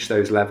they reach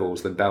those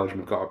levels, then Belgium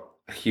have got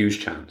a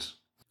huge chance.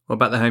 What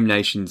about the home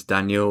nations,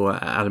 Daniel?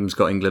 Adam's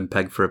got England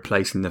pegged for a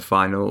place in the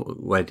final.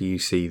 Where do you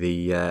see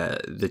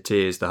the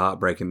tears, the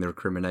heartbreak, and the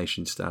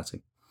recrimination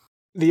starting?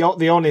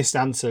 The honest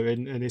answer,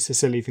 and it's a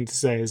silly thing to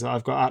say, is that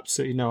I've got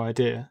absolutely no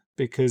idea,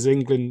 because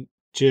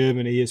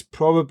England-Germany is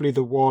probably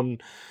the one.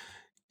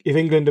 If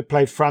England had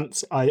played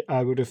France, I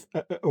would have,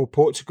 or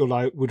Portugal,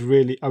 I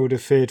would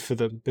have feared for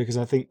them, because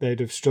I think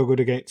they'd have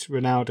struggled against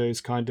Ronaldo's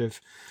kind of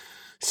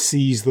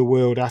seize the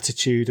world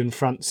attitude and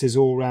France's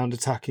all-round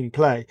attacking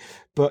play.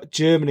 But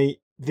Germany,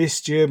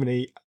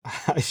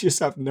 I just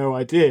have no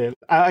idea.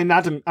 And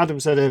Adam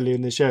said earlier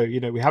in the show, we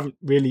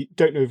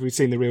don't know if we've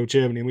seen the real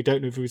Germany, and we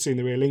don't know if we've seen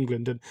the real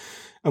England,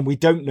 and we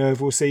don't know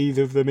if we'll see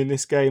either of them in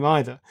this game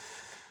either.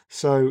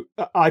 So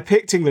I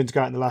picked England to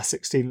go out in the last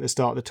 16 at the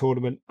start of the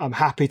tournament. I'm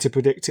happy to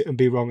predict it and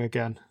be wrong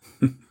again.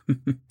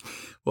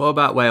 What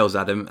about Wales,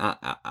 Adam?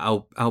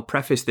 I'll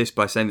preface this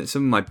by saying that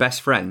some of my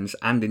best friends,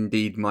 and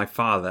indeed my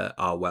father,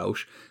 are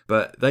Welsh,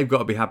 but they've got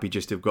to be happy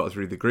just to have got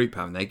through the group,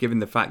 haven't they? Given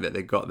the fact that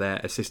they've got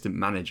their assistant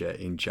manager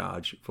in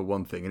charge, for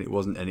one thing, and it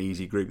wasn't an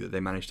easy group that they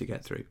managed to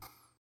get through.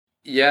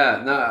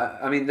 Yeah, no,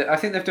 I mean, I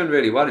think they've done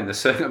really well in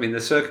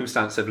the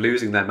circumstance of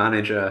losing their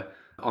manager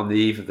on the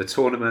eve of the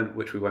tournament,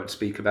 which we won't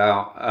speak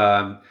about.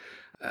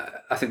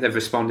 I think they've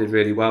responded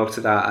really well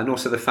to that, and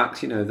also the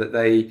fact, that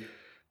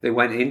they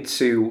went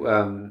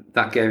into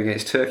that game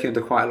against Turkey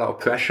under quite a lot of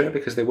pressure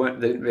because they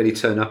didn't really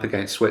turn up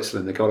against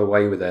Switzerland. They got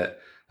away with it.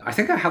 I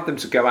think I had them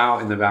to go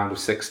out in the round of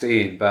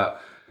 16,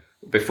 but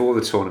before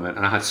the tournament,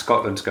 and I had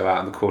Scotland to go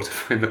out in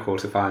the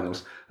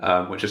quarterfinals,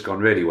 which has gone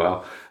really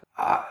well.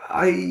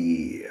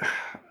 I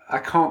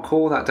can't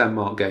call that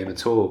Denmark game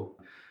at all.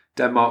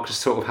 Denmark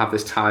just sort of have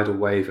this tidal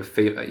wave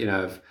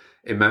of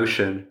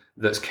emotion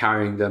that's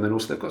carrying them, and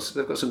also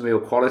they've got some real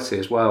quality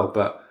as well.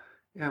 But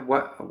yeah,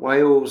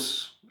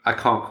 Wales, I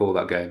can't call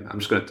that game. I'm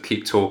just going to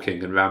keep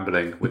talking and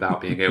rambling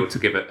without being able to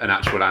give it an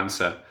actual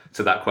answer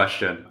to that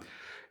question.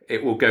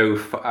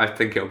 I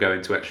think it'll go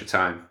into extra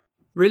time.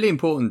 Really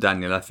important,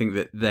 Daniel. I think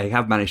that they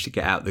have managed to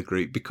get out of the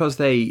group because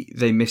they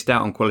missed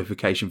out on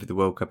qualification for the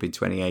World Cup in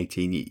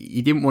 2018.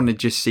 You didn't want to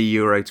just see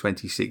Euro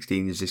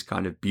 2016 as this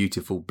kind of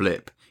beautiful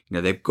blip.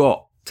 They've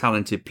got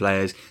talented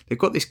players. They've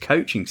got this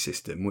coaching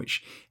system,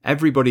 which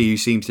everybody who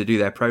seems to do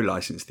their pro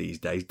license these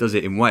days does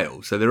it in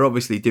Wales. So they're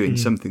obviously doing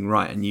something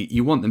right. And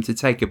you want them to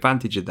take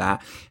advantage of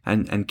that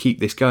and keep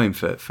this going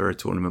for a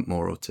tournament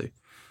more or two.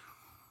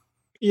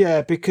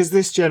 Yeah, because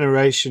this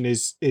generation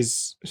is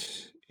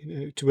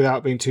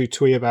without being too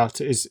twee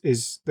about it,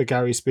 is the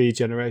Gary Speed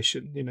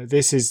generation.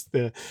 This is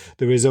the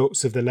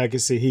results of the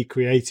legacy he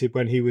created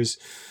when he was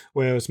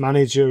Wales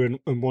manager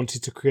and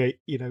wanted to create,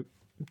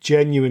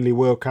 genuinely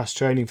world-class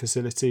training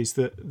facilities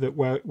that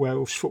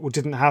Welsh football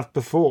didn't have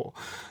before.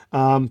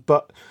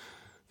 But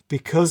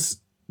because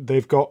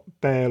they've got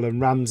Bale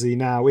and Ramsey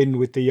now in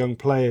with the young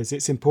players,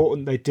 it's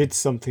important they did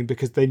something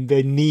because they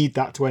need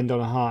that to end on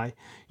a high.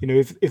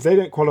 If they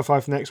don't qualify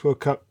for the next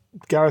World Cup,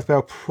 Gareth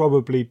Bale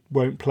probably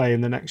won't play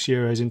in the next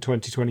Euros in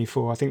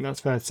 2024. I think that's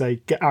fair to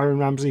say. Aaron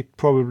Ramsey,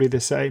 probably the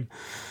same.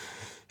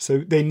 So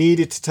they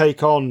needed to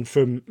take on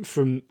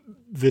from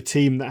the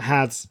team that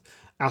had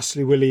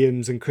Ashley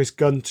Williams and Chris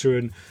Gunter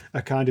and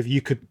a kind of,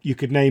 you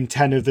could name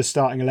 10 of the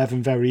starting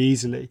 11 very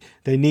easily.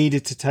 They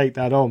needed to take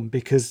that on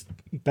because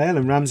Bale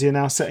and Ramsey are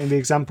now setting the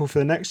example for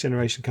the next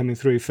generation coming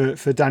through,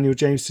 for Daniel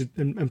James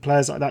and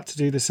players like that to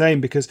do the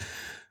same, because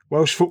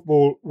Welsh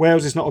football,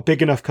 Wales is not a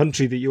big enough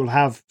country that you'll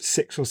have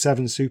 6 or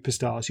 7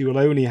 superstars. You will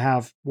only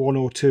have 1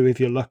 or 2 if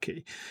you're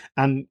lucky.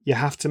 And you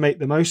have to make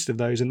the most of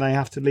those, and they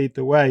have to lead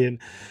the way. And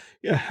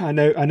I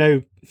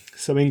know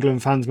some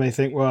England fans may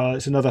think, well,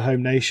 it's another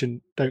home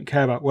nation, don't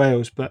care about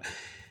Wales, but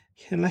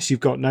unless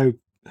you've got no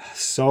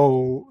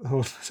soul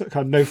or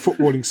kind of no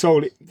footballing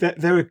soul,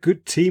 they're a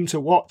good team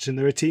to watch, and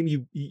they're a team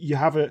you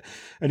have an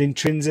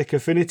intrinsic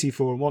affinity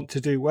for and want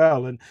to do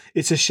well. And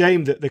it's a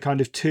shame that the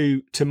kind of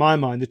two, to my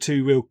mind, the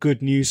two real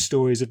good news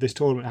stories of this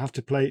tournament have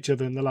to play each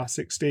other in the last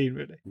 16,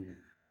 really.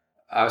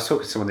 I was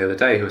talking to someone the other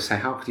day who was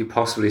saying, how could you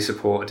possibly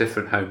support a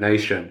different home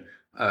nation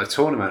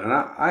tournament?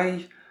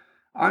 And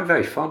I'm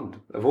very fond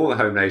of all the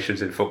home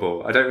nations in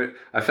football. I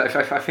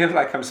feel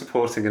like I'm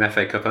supporting an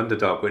FA Cup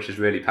underdog, which is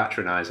really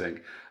patronising,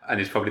 and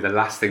is probably the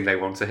last thing they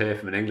want to hear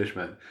from an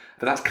Englishman.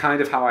 But that's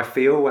kind of how I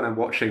feel when I'm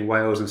watching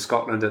Wales and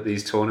Scotland at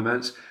these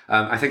tournaments.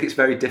 I think it's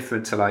very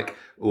different to like,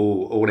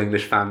 all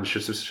English fans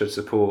should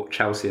support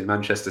Chelsea and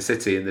Manchester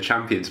City in the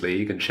Champions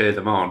League and cheer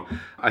them on.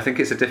 I think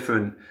it's a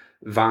different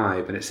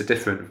vibe, and it's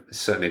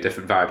certainly a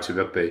different vibe to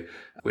rugby,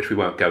 which we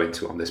won't go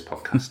into on this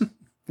podcast.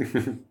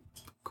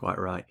 Quite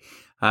right.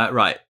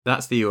 Right,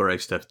 that's the Euro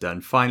stuff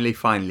done. Finally,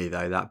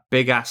 though, that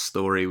big-ass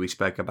story we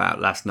spoke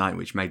about last night,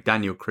 which made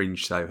Daniel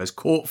cringe so, has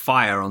caught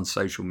fire on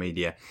social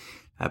media,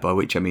 by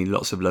which I mean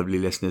lots of lovely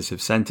listeners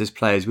have sent us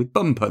players with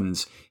bum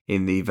puns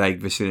in the vague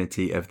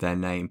vicinity of their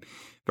name.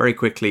 Very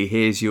quickly,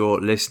 here's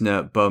your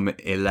listener bum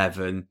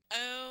 11.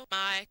 Oh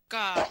my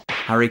God.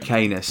 Harry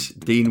Canis,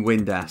 Dean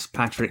Windass,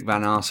 Patrick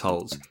Van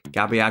Arsholtz,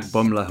 Gabiag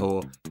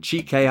Bumlahor,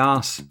 Chike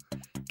Arse,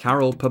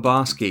 Carol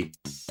Pabarski,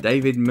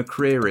 David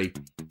McCreary,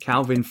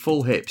 Calvin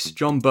Fullhips,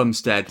 John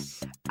Bumstead,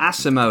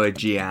 Asamoah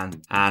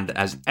Gyan, and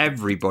as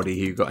everybody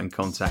who got in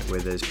contact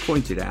with us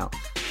pointed out,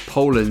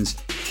 Poland's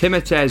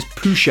Timotez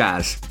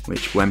Puchas,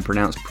 which when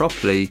pronounced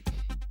properly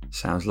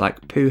sounds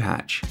like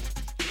Puhatch.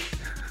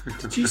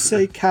 Did you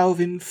say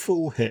Calvin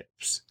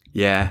Fullhips?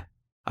 Yeah.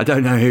 I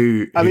don't know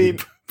who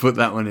put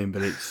that one in,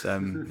 but it's,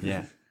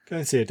 yeah. Go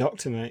and see a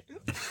doctor, mate.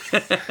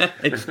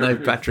 It's no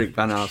Patrick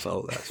Van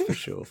Arsholtz, that's for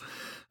sure.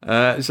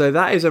 So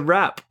that is a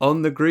wrap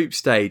on the group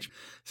stage.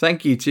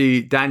 Thank you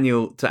to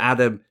Daniel, to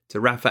Adam,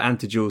 to Rafa and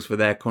to Jules for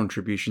their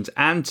contributions,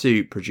 and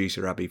to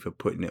producer Abby for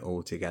putting it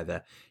all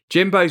together.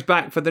 Jimbo's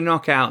back for the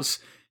knockouts.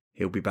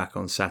 He'll be back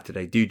on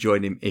Saturday. Do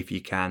join him if you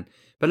can.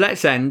 But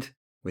let's end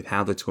with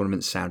how the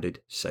tournament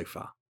sounded so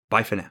far.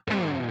 Bye for now.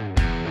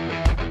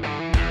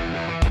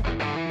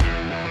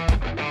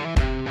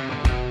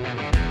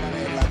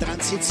 La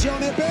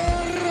transizione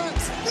per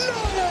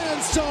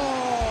Lorenzo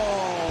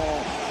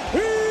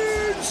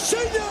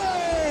Insigne.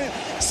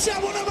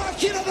 Siamo una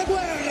macchina da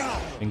guerra.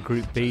 In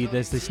Group B,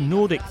 there's this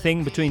Nordic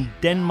thing between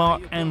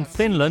Denmark and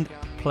Finland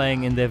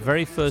playing in their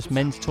very first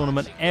men's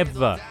tournament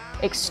ever.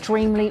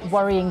 Extremely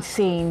worrying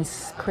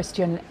scenes.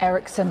 Christian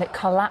Eriksen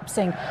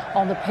collapsing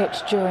on the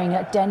pitch during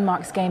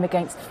Denmark's game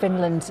against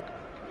Finland.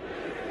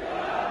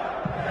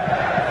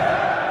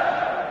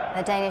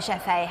 The Danish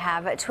FA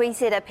have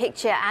tweeted a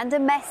picture and a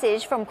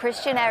message from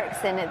Christian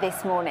Eriksen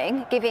this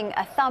morning, giving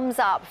a thumbs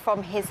up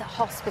from his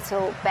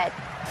hospital bed.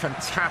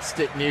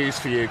 Fantastic news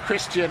for you.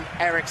 Christian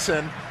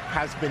Eriksen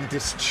has been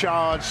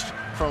discharged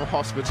from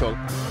hospital.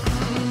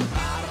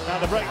 Now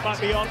the break might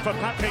be on for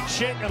Patrick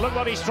Schick, and look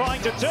what he's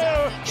trying to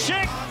do.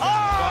 Schick!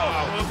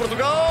 Oh!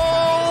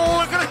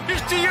 Portugal!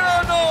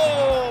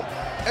 Cristiano!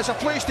 It's a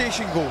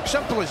PlayStation goal.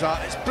 Simple as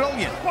that. It's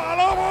brilliant.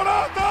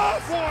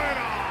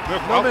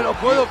 No me lo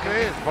puedo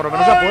creer. Por lo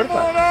menos a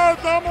puerta.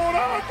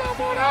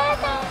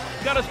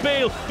 Gareth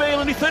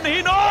Bale en die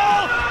in.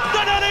 Oh!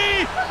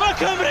 Danny! Maar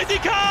Cymru die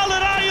Cael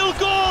een ail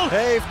goal.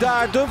 Heeft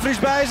daar Dumfries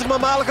bij zich, maar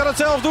Malen kan het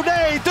zelf doen.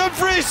 Nee,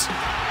 Dumfries!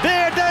 De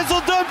heer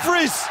Denzel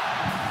Dumfries!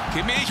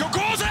 Kimmich og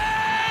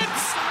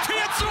Gosens!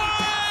 4-2!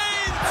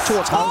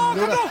 32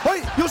 minutter. Høj,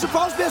 Josef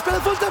Poulsen bliver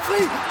spillet fuldstændig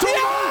fri. 2-0!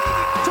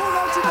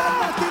 2-0 til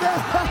Danmark, det der.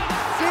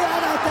 Det er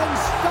da den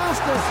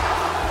største.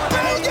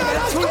 Belgien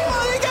har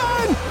scoret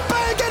igen!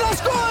 Belgien har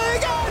scoret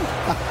igen!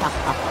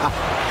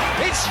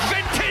 It's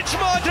vintage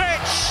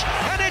Modric,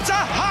 and it's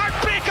a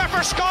heartbreaker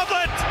for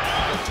Scotland.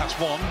 That's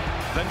one,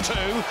 then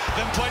two,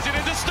 then plays it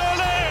into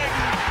Sterling.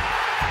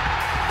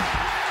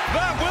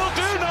 That will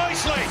do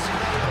nicely.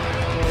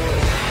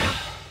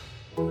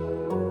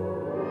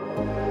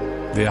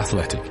 The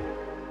Athletic.